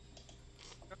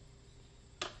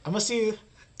 I'm gonna see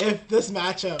if this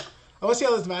matchup. I want to see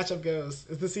how this matchup goes.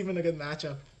 Is this even a good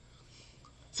matchup?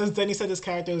 Since Denny said his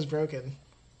character was broken.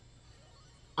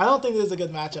 I don't think this is a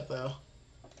good matchup though.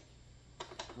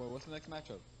 Well, what's the next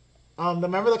matchup?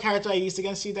 Remember the character I used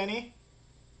against you, Denny?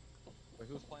 Wait,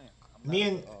 who's playing? Me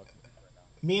and- right now.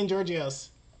 Me and Georgios.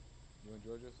 You and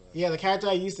Georgia? Yeah, the character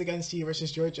I used against you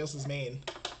versus Georgios' main.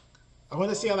 I want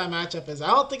to see how that matchup is. I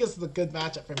don't think it's a good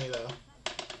matchup for me though.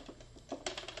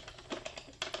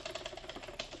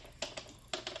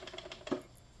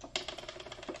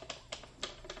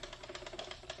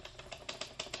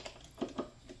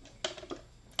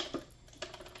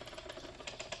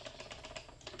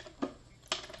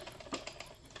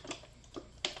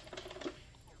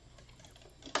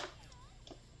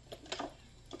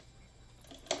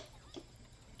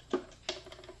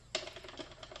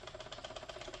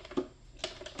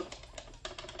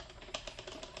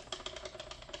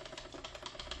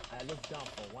 I looked down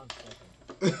for 1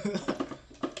 second.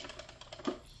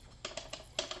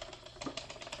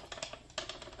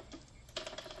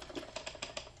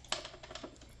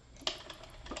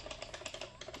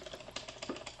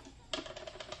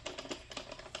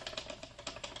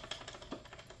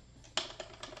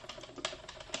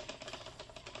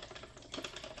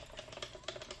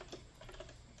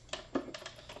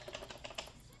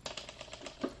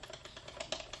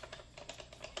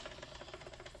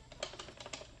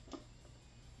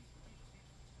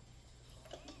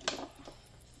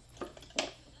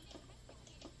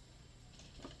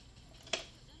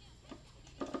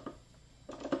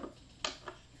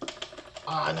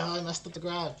 Oh no, I messed up the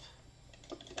grab.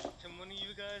 Can one of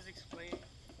you guys explain?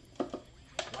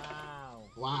 Wow.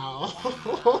 Wow.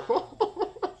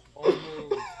 Almost.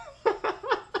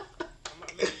 I'm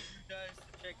gonna need you guys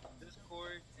to check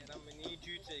Discord, and I'm gonna need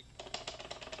you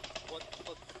to what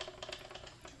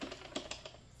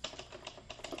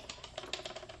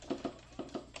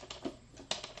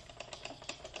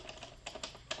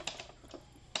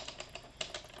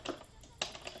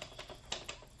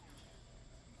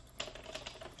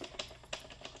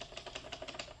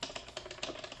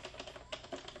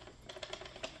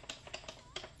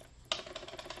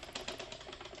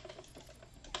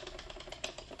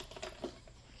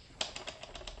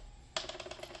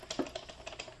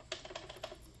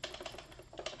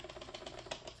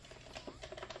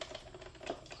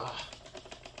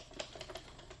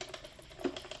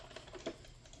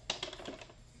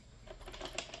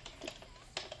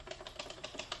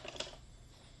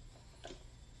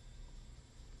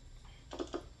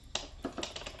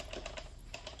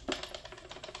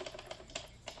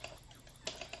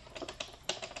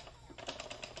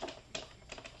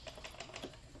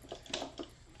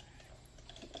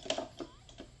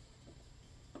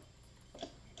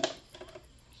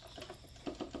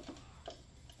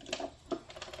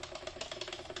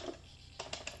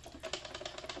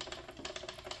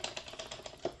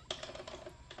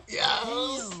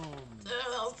Yes! That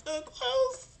was so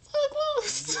close! So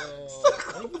close! Yo, So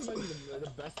I think this close! might be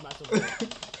the best matchup of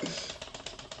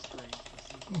all.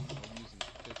 I'm using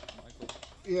Fish Michael.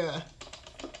 Yeah.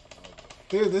 Oh,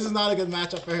 Dude, this is not a good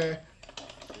matchup for her.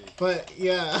 But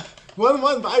yeah.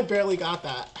 1-1, but I barely got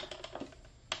that.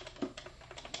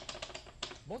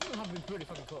 Both of them have been pretty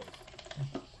fucking close.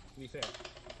 To be fair.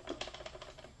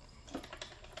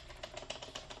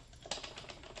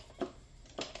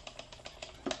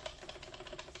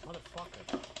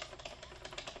 Motherfucker.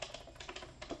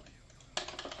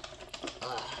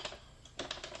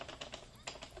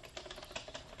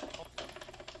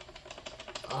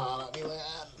 Let me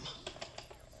land.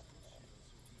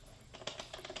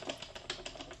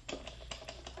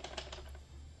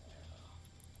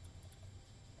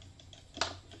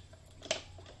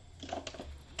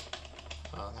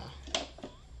 Oh no.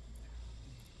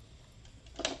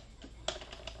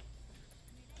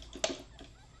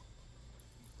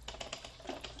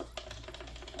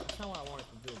 That's not what I wanted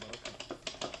to do, but okay.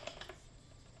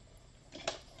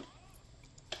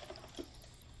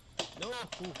 No!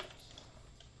 Ooh.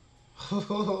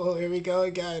 Oh, here we go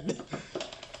again.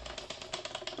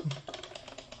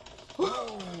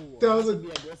 Oh, That was I a had to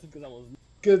be aggressive 'cause I was.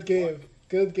 good game.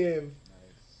 Good game.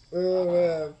 nice. Oh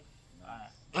man. Nice.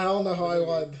 I don't know how I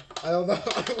won. I don't know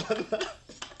how I won that.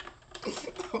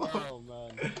 Oh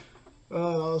man.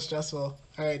 Oh, that was stressful.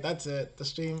 Alright, that's it. The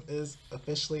stream is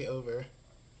officially over.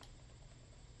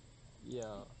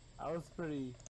 Yeah, I was pretty